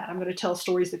pastiche format. I'm going to tell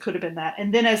stories that could have been that.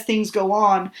 And then as things go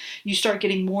on, you start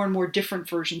getting more and more different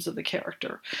versions of the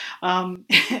character.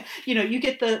 You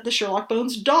get the Sherlock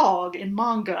Bones dog in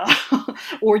manga,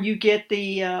 or you get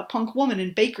the punk woman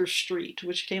in Baker Street,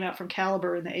 which came out from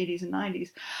Caliber in the 80s and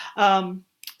 90s.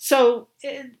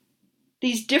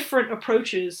 These different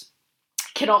approaches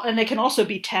they can also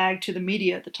be tagged to the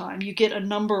media at the time. You get a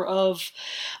number of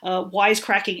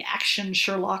wisecracking action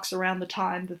Sherlocks around the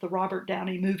time that the Robert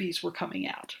Downey movies were coming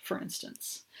out, for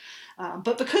instance.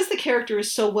 But because the character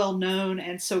is so well known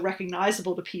and so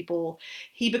recognizable to people,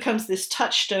 he becomes this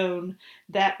touchstone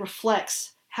that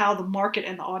reflects how the market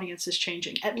and the audience is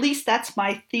changing. At least that's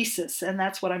my thesis, and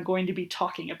that's what I'm going to be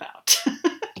talking about.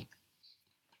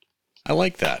 I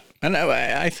like that. And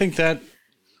I think that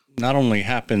not only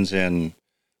happens in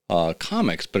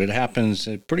comics, but it happens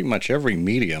in pretty much every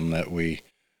medium that we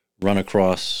run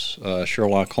across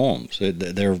Sherlock Holmes.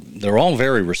 They're all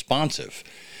very responsive,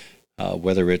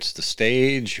 whether it's the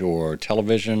stage or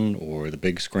television or the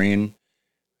big screen.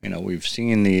 We've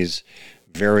seen these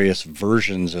various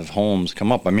versions of Holmes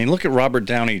come up. I mean, look at Robert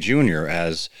Downey Jr.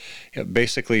 as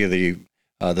basically the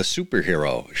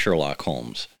superhero Sherlock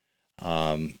Holmes.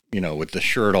 With the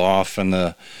shirt off and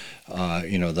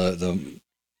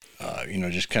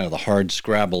just kind of the hard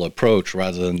scrabble approach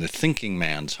rather than the thinking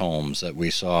man's Holmes that we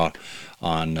saw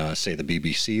on, say, the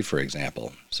BBC, for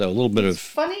example. So a little bit of...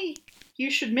 Funny you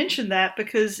should mention that,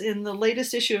 because in the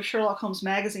latest issue of Sherlock Holmes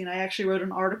magazine, I actually wrote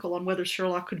an article on whether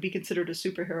Sherlock could be considered a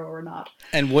superhero or not.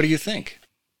 And what do you think?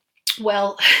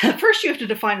 Well, first you have to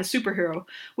define a superhero,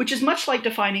 which is much like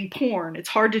defining porn. It's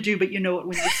hard to do, but you know it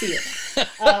when you see it.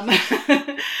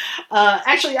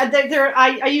 Actually,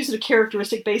 I use a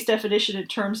characteristic-based definition in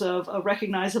terms of a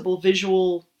recognizable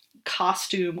visual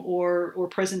costume or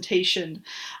presentation,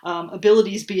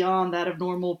 abilities beyond that of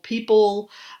normal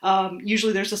people.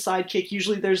 Usually there's a sidekick.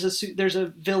 Usually there's a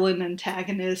villain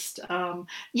antagonist.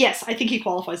 Yes, I think he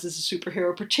qualifies as a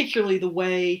superhero, particularly the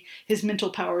way his mental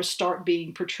powers start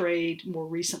being portrayed more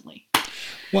recently.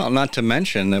 Well, not to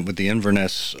mention that with the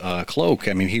Inverness cloak,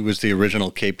 I mean, he was the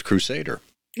original Caped Crusader.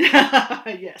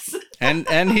 Yes.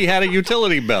 And he had a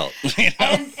utility belt.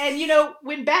 And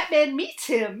when Batman meets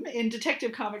him in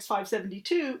Detective Comics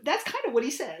 572, that's kind of what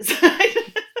he says.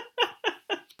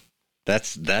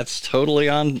 That's totally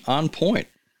on point.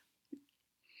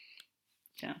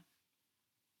 Yeah.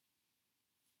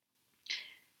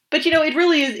 But it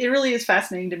really is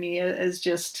fascinating to me as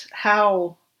just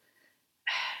how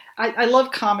I love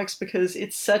comics because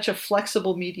it's such a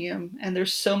flexible medium and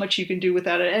there's so much you can do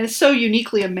without it. And it's so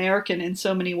uniquely American in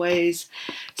so many ways.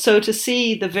 So to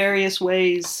see the various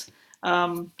ways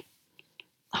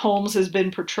Holmes has been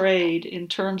portrayed in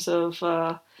terms of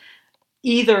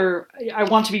either I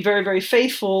want to be very, very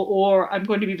faithful, or I'm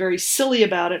going to be very silly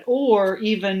about it, or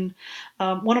even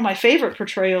one of my favorite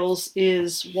portrayals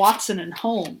is Watson and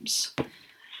Holmes,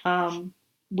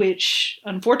 which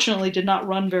unfortunately did not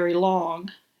run very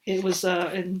long. It was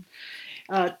in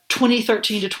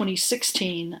 2013 to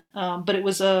 2016, but it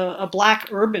was a black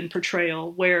urban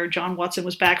portrayal where John Watson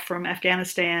was back from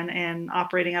Afghanistan and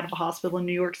operating out of a hospital in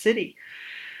New York City.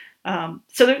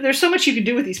 So there's so much you can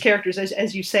do with these characters,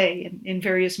 as you say, in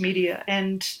various media.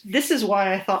 And this is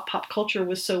why I thought pop culture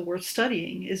was so worth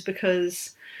studying, is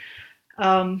because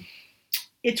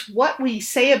it's what we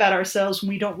say about ourselves when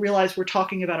we don't realize we're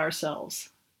talking about ourselves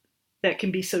that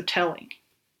can be so telling.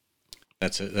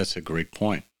 That's a great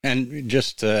point. And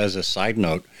just as a side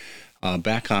note,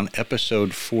 back on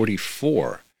episode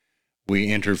 44,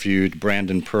 we interviewed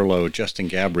Brandon Perlow, Justin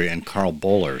Gabbray, and Carl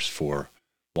Bollers for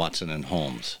Watson and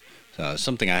Holmes.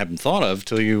 Something I hadn't thought of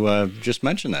till you just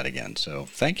mentioned that again. So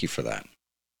thank you for that.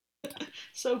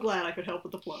 So glad I could help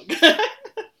with the plug.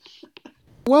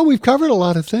 Well, we've covered a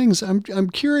lot of things. I'm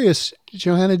curious,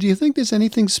 Johanna, do you think there's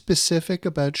anything specific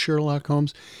about Sherlock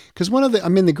Holmes? Because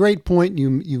the great point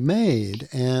you made,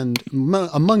 and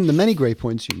among the many great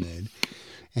points you made,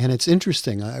 and it's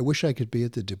interesting, I wish I could be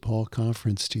at the DePaul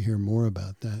conference to hear more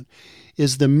about that,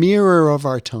 is the mirror of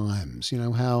our times. You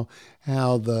know, how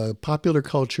the popular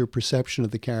culture perception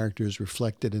of the character is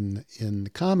reflected in the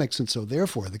comics, and so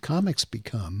therefore the comics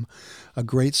become a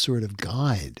great sort of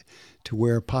guide to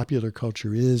where popular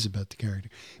culture is about the character.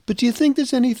 But do you think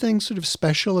there's anything sort of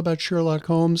special about Sherlock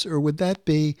Holmes, or would that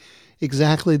be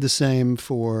exactly the same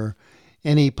for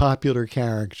any popular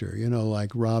character, you know, like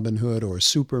Robin Hood or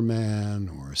Superman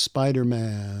or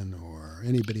Spider-Man or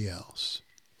anybody else?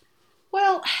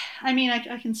 Well, I mean,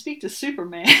 I can speak to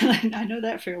Superman. I know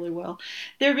that fairly well.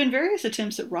 There have been various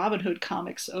attempts at Robin Hood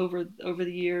comics over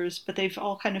the years, but they've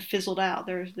all kind of fizzled out.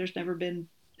 There's never been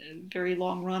a very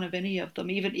long run of any of them,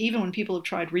 even when people have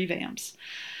tried revamps.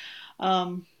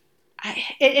 And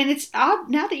it's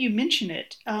odd, now that you mention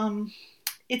it,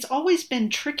 it's always been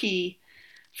tricky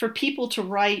for people to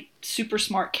write super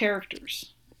smart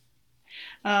characters.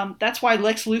 That's why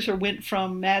Lex Luthor went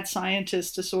from mad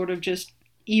scientist to sort of just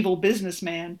evil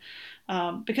businessman,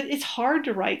 because it's hard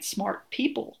to write smart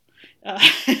people. So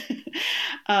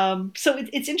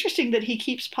it's interesting that he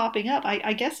keeps popping up.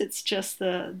 I guess it's just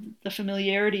the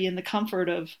familiarity and the comfort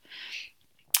of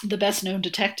the best known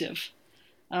detective.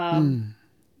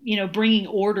 You know, bringing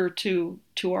order to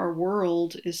our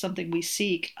world is something we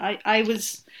seek.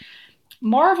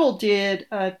 Marvel did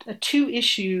a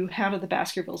 2-issue Hound of the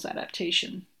Baskervilles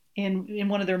adaptation in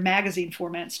one of their magazine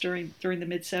formats during the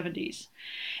mid-'70s.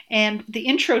 And the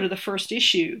intro to the first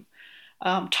issue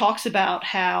talks about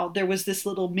how there was this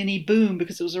little mini boom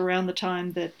because it was around the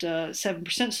time that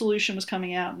 7% Solution was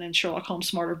coming out, and then Sherlock Holmes'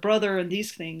 Smarter Brother and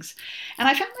these things. And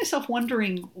I found myself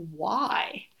wondering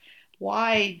why.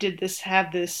 Why did this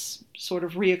have this sort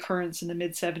of reoccurrence in the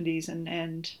mid-'70s?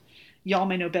 And y'all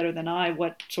may know better than I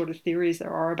what sort of theories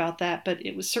there are about that, but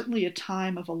it was certainly a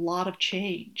time of a lot of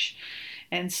change.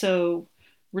 And so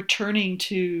returning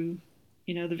to,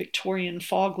 you know, the Victorian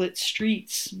fog-lit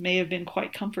streets may have been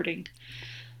quite comforting.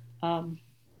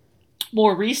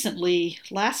 More recently,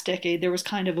 last decade, there was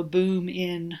kind of a boom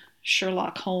in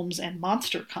Sherlock Holmes and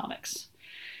monster comics,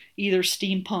 either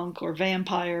steampunk or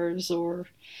vampires or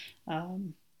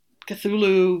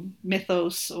Cthulhu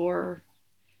mythos or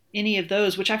any of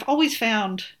those, which I've always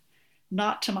found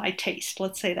not to my taste.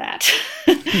 Let's say that.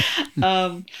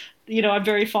 You know, I'm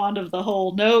very fond of the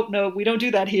whole, no, we don't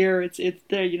do that here. It's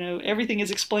there, you know, everything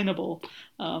is explainable.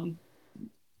 But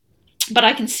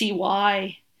I can see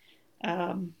why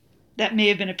that may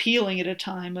have been appealing at a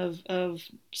time of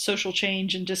social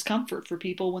change and discomfort for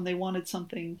people when they wanted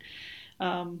something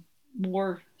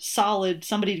more solid,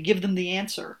 somebody to give them the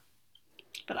answer.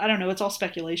 But I don't know. It's all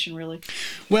speculation, really.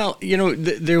 Well, you know,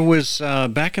 there was,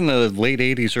 back in the late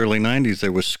 80s, early 90s,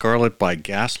 there was Scarlet by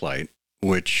Gaslight,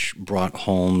 which brought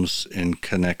Holmes in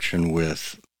connection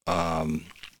with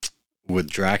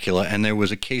Dracula. And there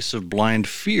was a Case of Blind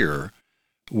Fear,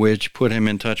 which put him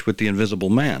in touch with the Invisible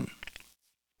Man.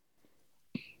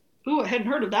 Ooh, I hadn't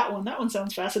heard of that one. That one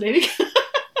sounds fascinating.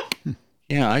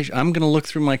 Yeah, I'm going to look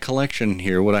through my collection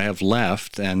here, what I have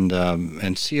left,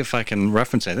 and see if I can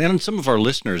reference it. And some of our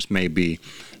listeners may be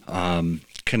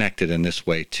connected in this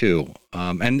way too.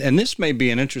 And this may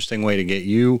be an interesting way to get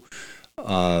you,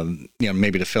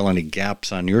 maybe to fill any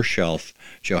gaps on your shelf,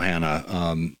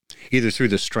 Johanna. Either through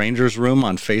the Strangers Room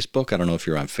on Facebook. I don't know if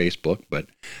you're on Facebook, but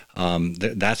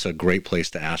that's a great place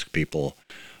to ask people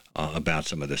about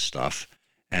some of this stuff.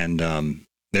 And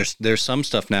there's some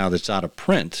stuff now that's out of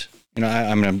print. You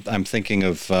know, I'm thinking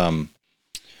of,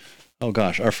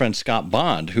 our friend Scott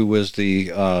Bond, who was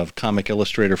the comic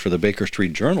illustrator for the Baker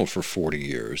Street Journal for 40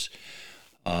 years.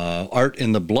 Art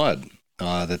in the Blood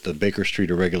that the Baker Street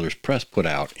Irregulars Press put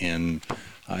out in,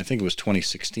 I think it was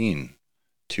 2016,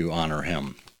 to honor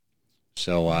him.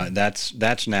 So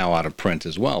that's now out of print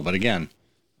as well. But again,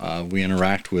 we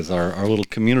interact with our little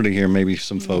community here. Maybe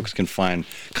some folks can find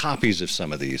copies of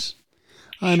some of these.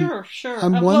 Sure.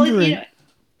 I'm Well, wondering.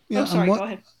 sorry, go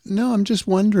ahead. No, I'm just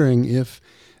wondering if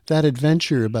that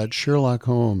adventure about Sherlock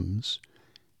Holmes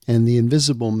and the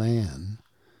Invisible Man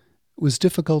was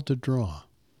difficult to draw.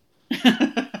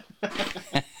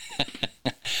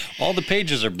 All the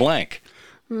pages are blank.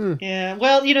 Yeah,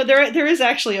 well, there is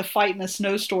actually a fight in a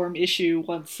snowstorm issue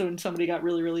once when somebody got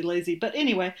really, really lazy. But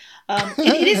anyway,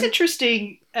 it is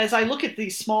interesting as I look at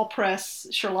these small press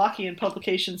Sherlockian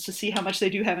publications to see how much they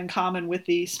do have in common with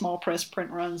the small press print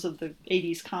runs of the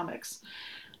 80s comics.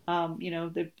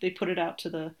 They put it out to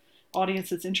the audience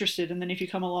that's interested, and then if you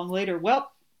come along later,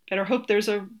 well, better hope there's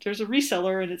a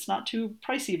reseller and it's not too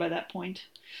pricey by that point.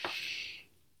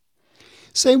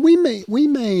 Say, we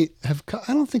may have,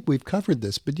 I don't think we've covered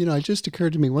this, but, it just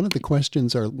occurred to me, one of the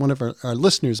questions one of our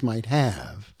listeners might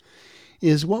have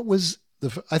is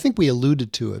I think we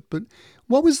alluded to it, but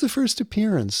what was the first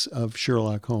appearance of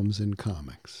Sherlock Holmes in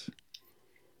comics?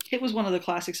 It was one of the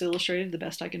Classics Illustrated, the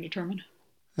best I can determine.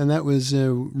 And that was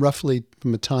roughly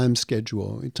from a time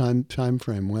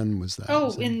frame. When was that?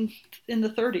 Oh, in the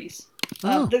 30s.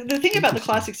 The thing about the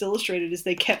Classics Illustrated is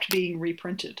they kept being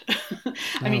reprinted.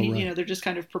 They're just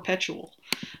kind of perpetual.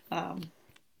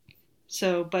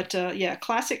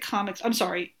 Classic Comics, I'm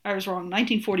sorry, I was wrong,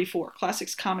 1944.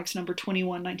 Classics Comics number 21,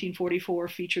 1944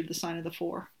 featured the Sign of the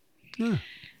Four.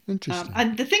 Interesting.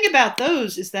 And the thing about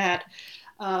those is that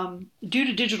due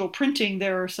to digital printing,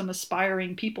 there are some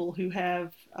aspiring people who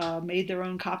have made their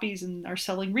own copies and are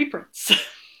selling reprints.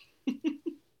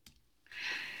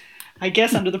 I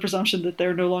guess under the presumption that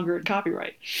they're no longer in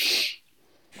copyright.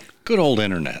 Good old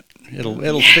internet.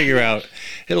 It'll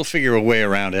figure a way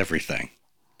around everything.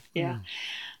 Yeah.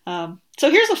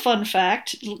 So here's a fun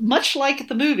fact. Much like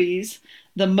the movies,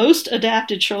 the most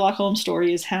adapted Sherlock Holmes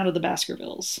story is Hound of the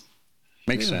Baskervilles.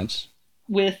 Makes sense.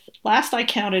 With, last I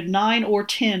counted, 9 or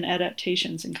 10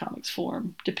 adaptations in comics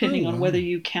form, depending on whether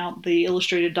you count the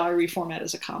illustrated diary format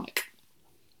as a comic.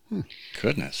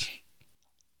 Goodness.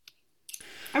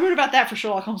 I wrote about that for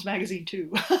Sherlock Holmes Magazine,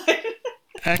 too.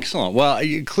 Excellent. Well,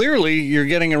 clearly you're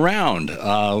getting around.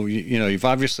 You've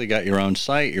obviously got your own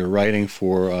site. You're writing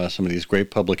for some of these great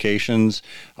publications.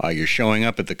 You're showing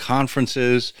up at the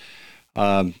conferences.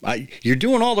 You're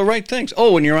doing all the right things.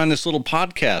 Oh, and you're on this little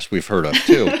podcast we've heard of,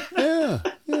 too. Yeah.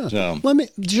 So.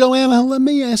 Joanna, let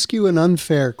me ask you an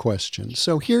unfair question.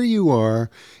 So here you are.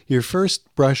 Your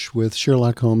first brush with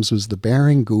Sherlock Holmes was the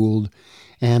Baring Gould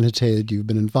annotated. You've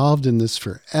been involved in this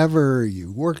forever.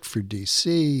 You worked for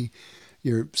DC.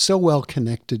 You're so well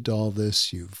connected to all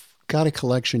this. You've got a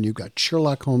collection. You've got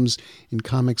Sherlock Holmes in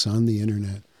comics on the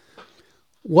internet.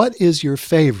 What is your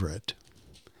favorite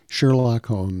Sherlock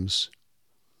Holmes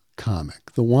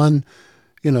comic? The one,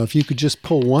 if you could just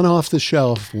pull one off the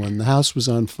shelf when the house was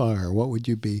on fire, what would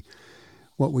you be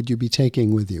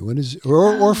taking with you? What is,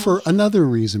 or for another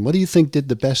reason, what do you think did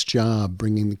the best job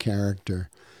bringing the character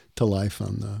to life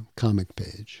on the comic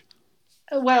page?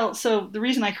 Well, so the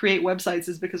reason I create websites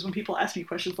is because when people ask me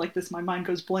questions like this, my mind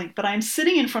goes blank. But I'm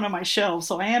sitting in front of my shelves,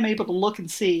 so I am able to look and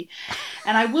see.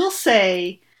 And I will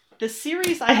say the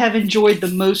series I have enjoyed the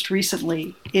most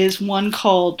recently is one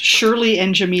called Shirley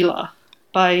and Jamila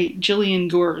by Gillian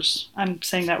Gores. I'm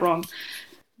saying that wrong.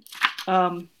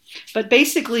 But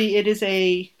basically it is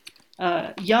a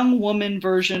young woman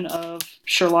version of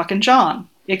Sherlock and John,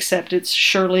 except it's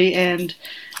Shirley and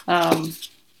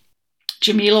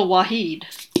Jamila Wahid.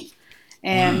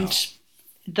 And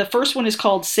the first one is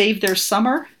called Save Their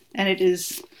Summer, and it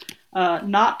is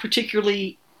not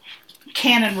particularly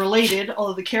canon related,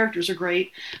 although the characters are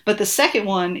great. But the second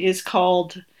one is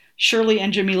called Shirley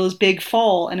and Jamila's Big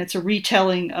Fall, and it's a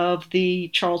retelling of the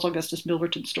Charles Augustus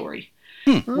Milverton story,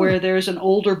 where there's an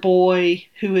older boy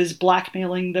who is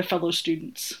blackmailing their fellow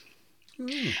students.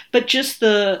 But just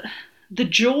the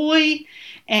joy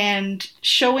and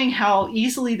showing how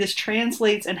easily this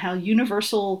translates and how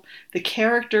universal the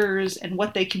characters and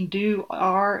what they can do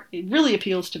are, it really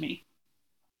appeals to me.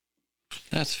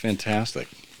 That's fantastic.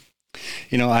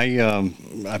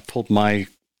 I pulled my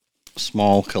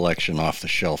small collection off the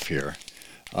shelf here,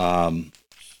 and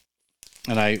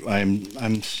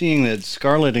I'm seeing that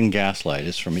Scarlet and Gaslight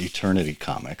is from Eternity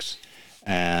Comics,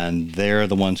 and they're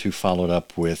the ones who followed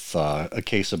up with A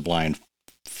Case of Blind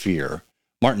Fear.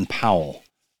 Martin Powell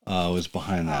was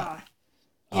behind that.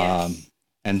 Yes.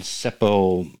 And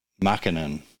Seppo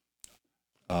Makinen.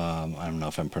 I don't know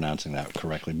if I'm pronouncing that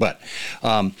correctly, but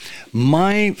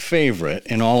my favorite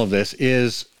in all of this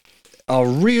is a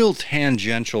real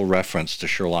tangential reference to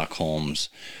Sherlock Holmes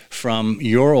from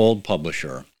your old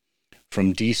publisher,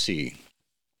 from DC.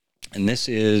 And this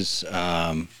is,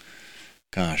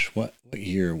 what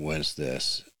year was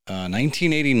this?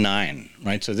 1989,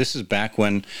 right? So this is back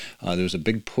when there was a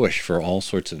big push for all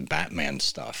sorts of Batman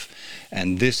stuff.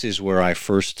 And this is where I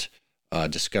first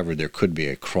discovered there could be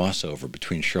a crossover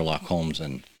between Sherlock Holmes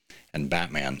and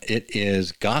Batman. It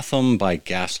is Gotham by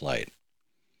Gaslight.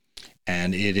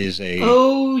 And it is a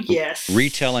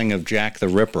retelling of Jack the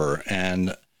Ripper.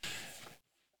 And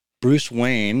Bruce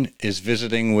Wayne is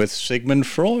visiting with Sigmund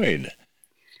Freud.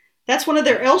 That's one of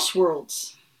their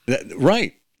Elseworlds.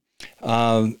 Right.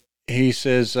 He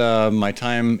says, my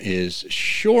time is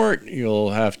short.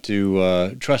 You'll have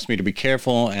to trust me to be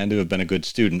careful and to have been a good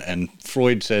student. And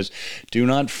Freud says, do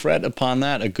not fret upon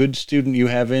that. A good student you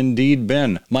have indeed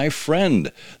been. My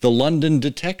friend, the London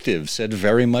detective, said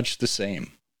very much the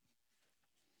same.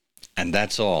 And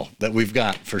that's all that we've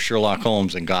got for Sherlock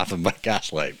Holmes and Gotham by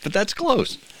Gaslight. But that's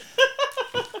close.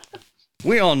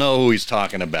 We all know who he's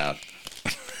talking about.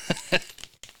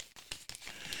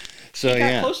 So,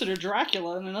 got closer to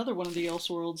Dracula in another one of the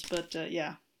Elseworlds, but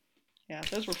yeah,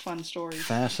 those were fun stories.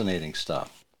 Fascinating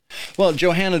stuff. Well,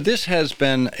 Johanna, this has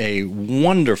been a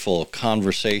wonderful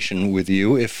conversation with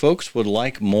you. If folks would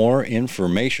like more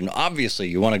information, obviously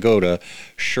you want to go to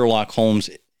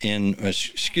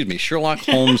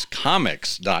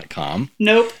SherlockHolmesComics.com.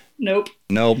 Nope.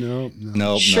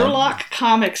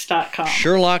 SherlockComics.com.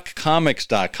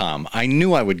 SherlockComics.com. I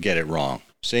knew I would get it wrong.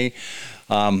 See?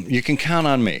 You can count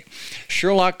on me.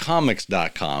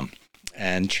 SherlockComics.com,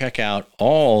 and check out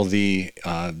all the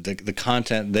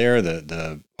content there,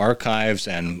 the archives,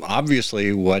 and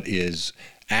obviously what is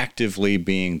actively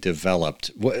being developed.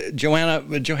 Johanna,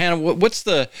 what's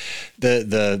the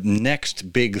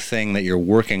next big thing that you're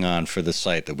working on for the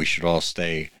site that we should all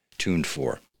stay tuned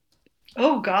for?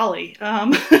 Oh golly.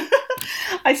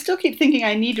 I still keep thinking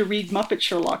I need to read Muppet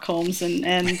Sherlock Holmes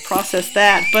and process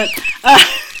that, but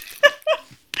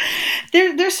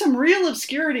there's some real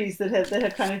obscurities that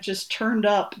have kind of just turned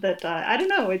up that I don't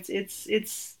know.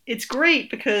 It's great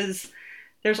because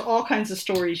there's all kinds of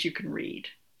stories you can read,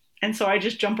 and so I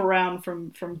just jump around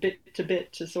from bit to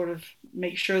bit to sort of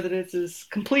make sure that it's as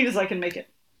complete as I can make it.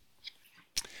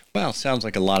 Well, sounds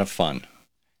like a lot of fun.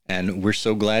 And we're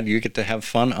so glad you get to have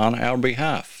fun on our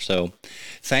behalf. So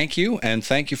thank you, and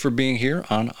thank you for being here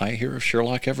on I Hear of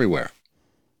Sherlock Everywhere.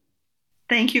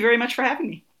 Thank you very much for having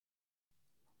me.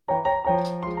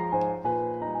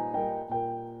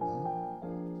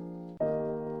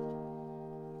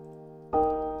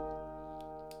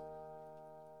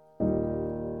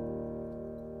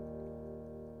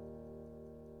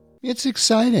 It's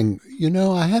exciting. You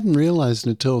know, I hadn't realized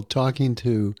until talking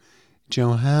to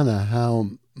Johanna how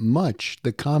much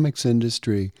the comics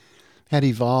industry had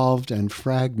evolved and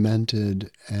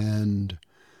fragmented and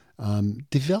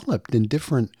developed in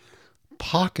different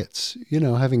pockets. You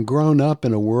know, having grown up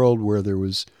in a world where there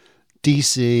was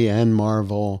DC and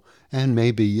Marvel and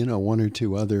maybe, you know, one or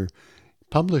two other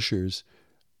publishers,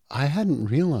 I hadn't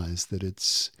realized that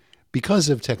it's because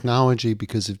of technology,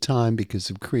 because of time, because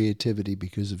of creativity,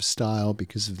 because of style,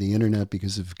 because of the internet,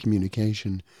 because of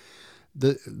communication,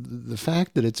 the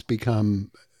fact that it's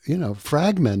become, you know,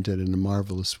 fragmented in a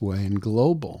marvelous way and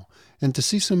global, and to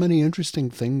see so many interesting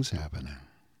things happening.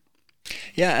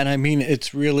 Yeah, and I mean,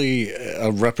 it's really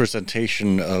a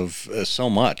representation of so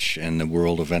much in the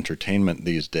world of entertainment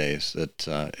these days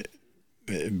that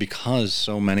because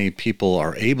so many people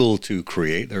are able to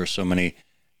create, there are so many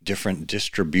different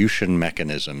distribution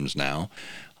mechanisms now.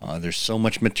 There's so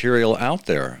much material out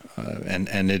there,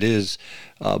 and it is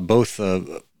both.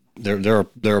 There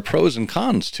are pros and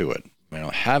cons to it. You know,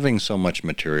 having so much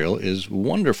material is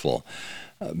wonderful.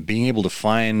 Being able to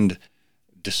find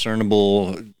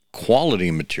discernible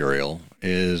quality material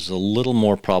is a little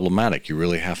more problematic. You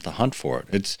really have to hunt for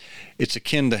it. It's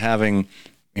akin to having,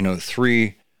 you know,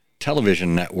 3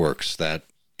 television networks that,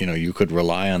 you know, you could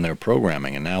rely on their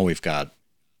programming, and now we've got,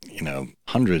 you know,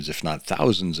 hundreds, if not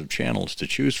thousands of channels to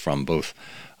choose from, both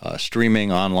streaming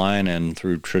online and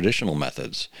through traditional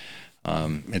methods.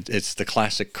 It's the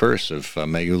classic curse of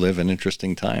may you live in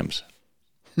interesting times.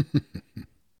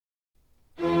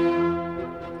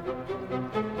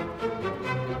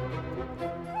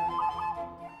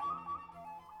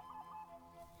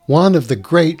 One of the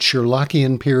great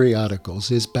Sherlockian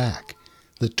periodicals is back,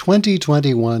 the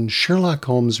 2021 Sherlock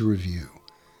Holmes Review,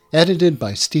 edited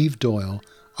by Steve Doyle,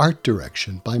 art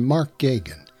direction by Mark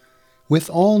Gagan, with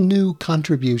all new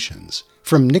contributions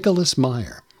from Nicholas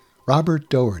Meyer, Robert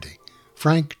Doherty,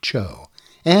 Frank Cho,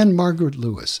 Anne Margaret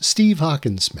Lewis, Steve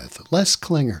Hockensmith, Les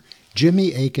Klinger,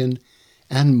 Jimmy Aiken,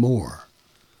 and more.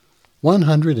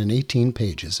 118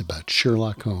 pages about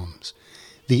Sherlock Holmes,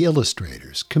 the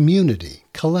illustrators, community,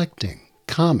 collecting,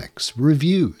 comics,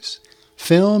 reviews,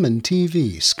 film and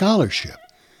TV, scholarship,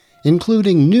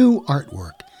 including new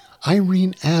artwork,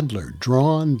 Irene Adler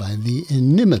drawn by the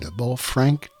inimitable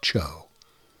Frank Cho.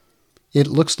 It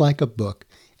looks like a book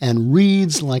and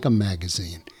reads like a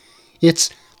magazine. It's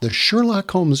the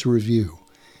Sherlock Holmes Review.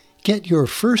 Get your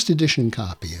first edition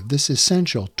copy of this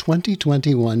essential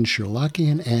 2021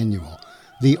 Sherlockian Annual,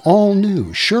 the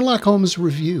all-new Sherlock Holmes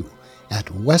Review, at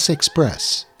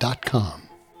wesexpress.com.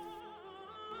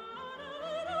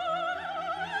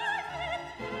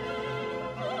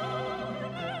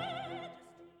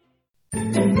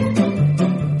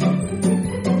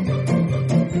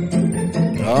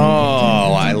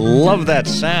 Oh, I love that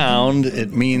sound.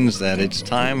 It means that it's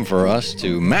time for us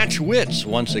to match wits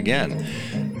once again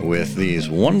with these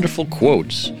wonderful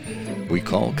quotes we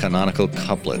call canonical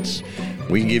couplets.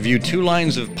 We give you 2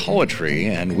 lines of poetry,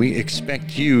 and we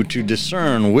expect you to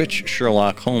discern which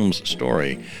Sherlock Holmes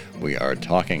story we are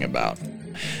talking about.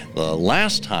 The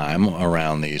last time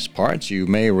around these parts, you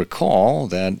may recall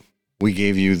that we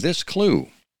gave you this clue.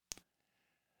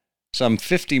 Some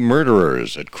 50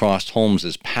 murderers had crossed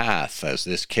Holmes's path as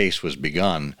this case was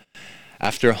begun.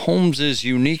 After Holmes's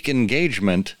unique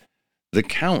engagement, the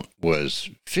count was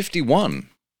 51.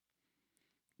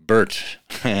 Bert,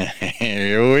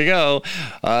 here we go.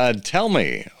 Tell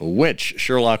me, which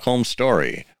Sherlock Holmes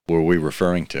story were we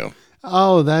referring to?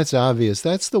 Oh, that's obvious.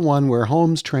 That's the one where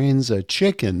Holmes trains a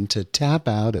chicken to tap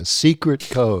out a secret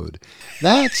code.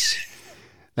 That's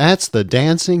the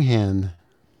dancing hen.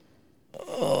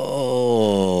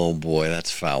 Oh, boy,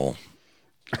 that's foul.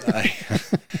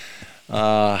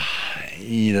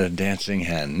 Eat a dancing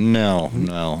hen. No.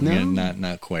 Yeah,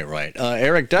 not quite right.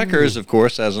 Eric Deckers, of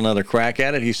course, has another crack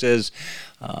at it. He says,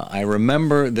 I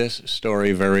remember this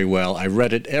story very well. I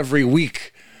read it every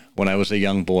week when I was a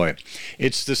young boy.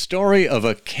 It's the story of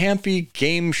a campy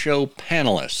game show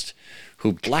panelist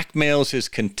who blackmails his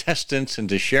contestants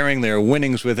into sharing their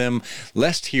winnings with him,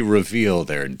 lest he reveal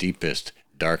their deepest,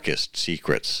 darkest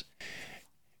secrets.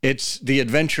 It's the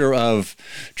adventure of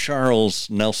Charles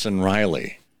Nelson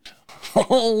Riley.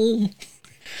 Oh,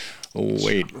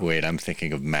 wait, I'm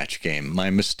thinking of Match Game. My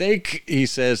mistake, he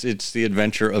says, it's the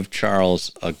adventure of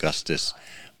Charles Augustus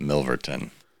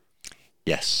Milverton.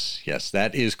 Yes,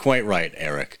 that is quite right,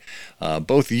 Eric.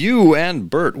 Both you and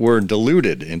Bert were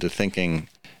deluded into thinking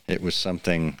it was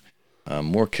something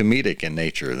more comedic in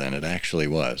nature than it actually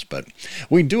was. But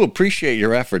we do appreciate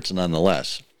your efforts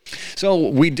nonetheless. So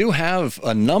we do have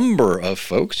a number of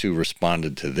folks who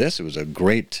responded to this. It was a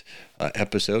great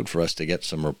episode for us to get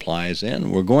some replies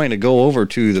in. We're going to go over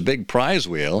to the big prize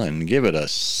wheel and give it a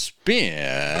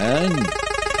spin.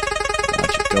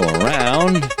 Watch it go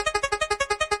around.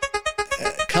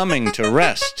 Coming to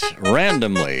rest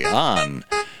randomly on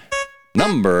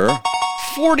number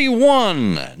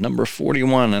 41. Number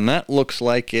 41, and that looks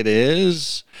like it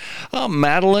is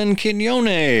Madeline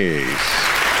Quinones.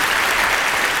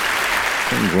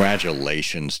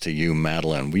 Congratulations to you,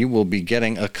 Madeline. We will be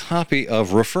getting a copy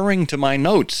of Referring to My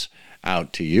Notes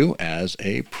out to you as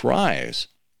a prize.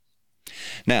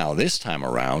 Now, this time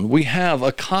around, we have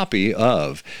a copy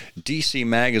of DC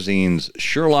Magazine's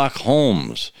Sherlock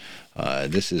Holmes.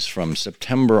 This is from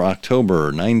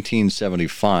September-October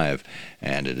 1975,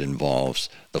 and it involves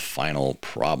The Final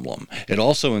Problem. It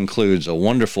also includes a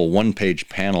wonderful one-page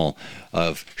panel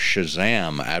of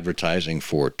Shazam advertising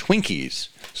for Twinkies.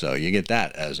 So you get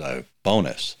that as a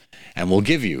bonus. And we'll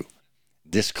give you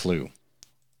this clue.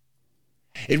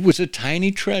 It was a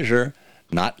tiny treasure,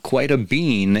 not quite a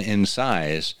bean in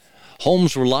size.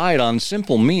 Holmes relied on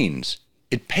simple means.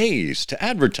 It pays to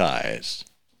advertise.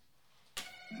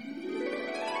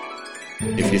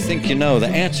 If you think you know the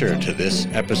answer to this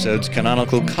episode's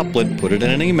canonical couplet, put it in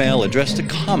an email addressed to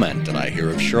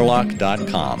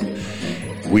comment@ihearofsherlock.com.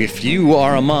 If you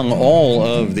are among all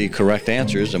of the correct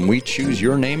answers and we choose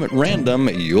your name at random,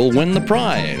 you'll win the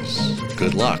prize.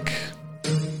 Good luck.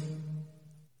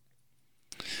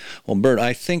 Well, Bert,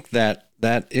 I think that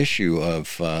issue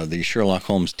of the Sherlock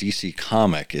Holmes DC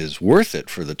comic is worth it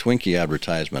for the Twinkie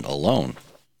advertisement alone.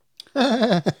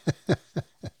 I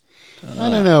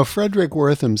don't know. Frederick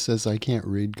Wortham says I can't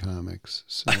read comics.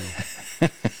 So.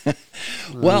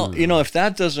 Well, if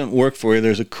that doesn't work for you,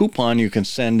 there's a coupon you can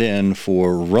send in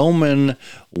for Roman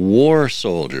war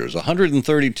soldiers, a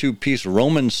 132-piece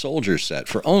Roman soldier set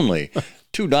for only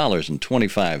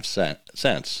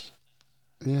 $2.25.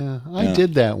 Yeah, I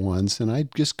did that once, and I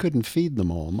just couldn't feed them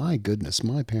all. My goodness,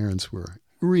 my parents were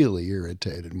really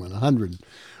irritated when 100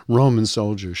 Roman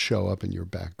soldiers show up in your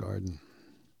back garden.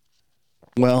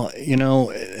 Well,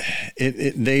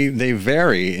 they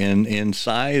vary in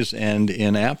size and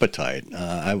in appetite.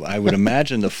 I would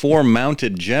imagine the 4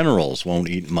 mounted generals won't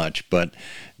eat much, but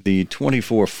the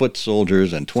 24 foot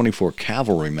soldiers and 24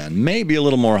 cavalrymen may be a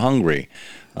little more hungry.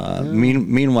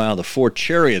 Meanwhile, the 4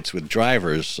 chariots with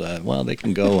drivers, they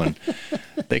can go and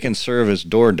they can serve as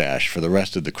DoorDash for the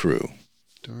rest of the crew.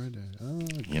 DoorDash. Oh,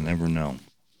 okay. You never know.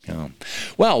 Yeah.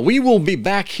 Well, we will be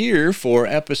back here for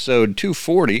episode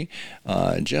 240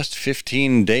 just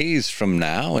 15 days from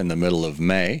now in the middle of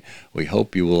May. We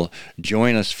hope you will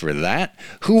join us for that.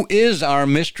 Who is our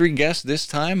mystery guest this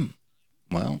time?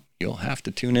 Well, you'll have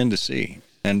to tune in to see.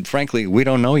 And frankly, we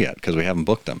don't know yet because we haven't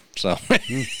booked them. So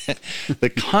the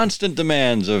constant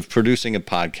demands of producing a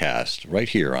podcast right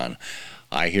here on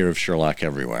I Hear of Sherlock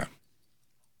Everywhere.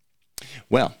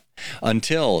 Well,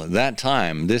 until that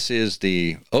time, this is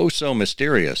the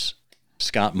oh-so-mysterious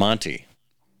Scott Monty.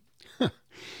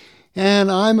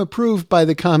 And I'm approved by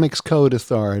the Comics Code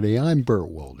Authority. I'm Burt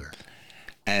Wolder.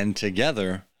 And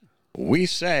together, we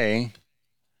say,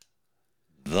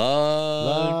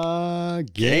 The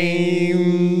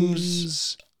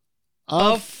game's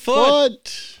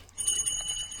afoot.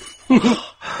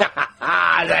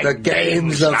 The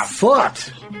game's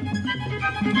afoot.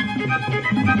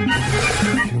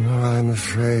 I'm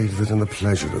afraid that in the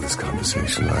pleasure of this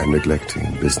conversation, I am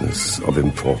neglecting business of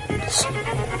importance,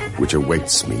 which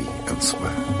awaits me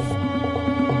elsewhere.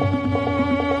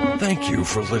 Thank you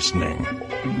for listening.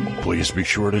 Please be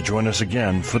sure to join us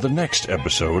again for the next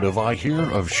episode of I Hear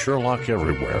of Sherlock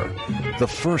Everywhere, the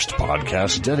first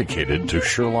podcast dedicated to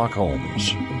Sherlock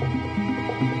Holmes.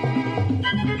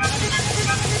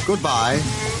 Goodbye,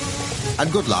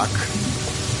 and good luck,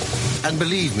 and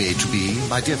believe me to be,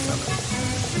 my dear fellow,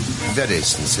 very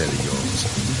sincerely yours,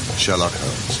 Sherlock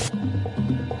Holmes.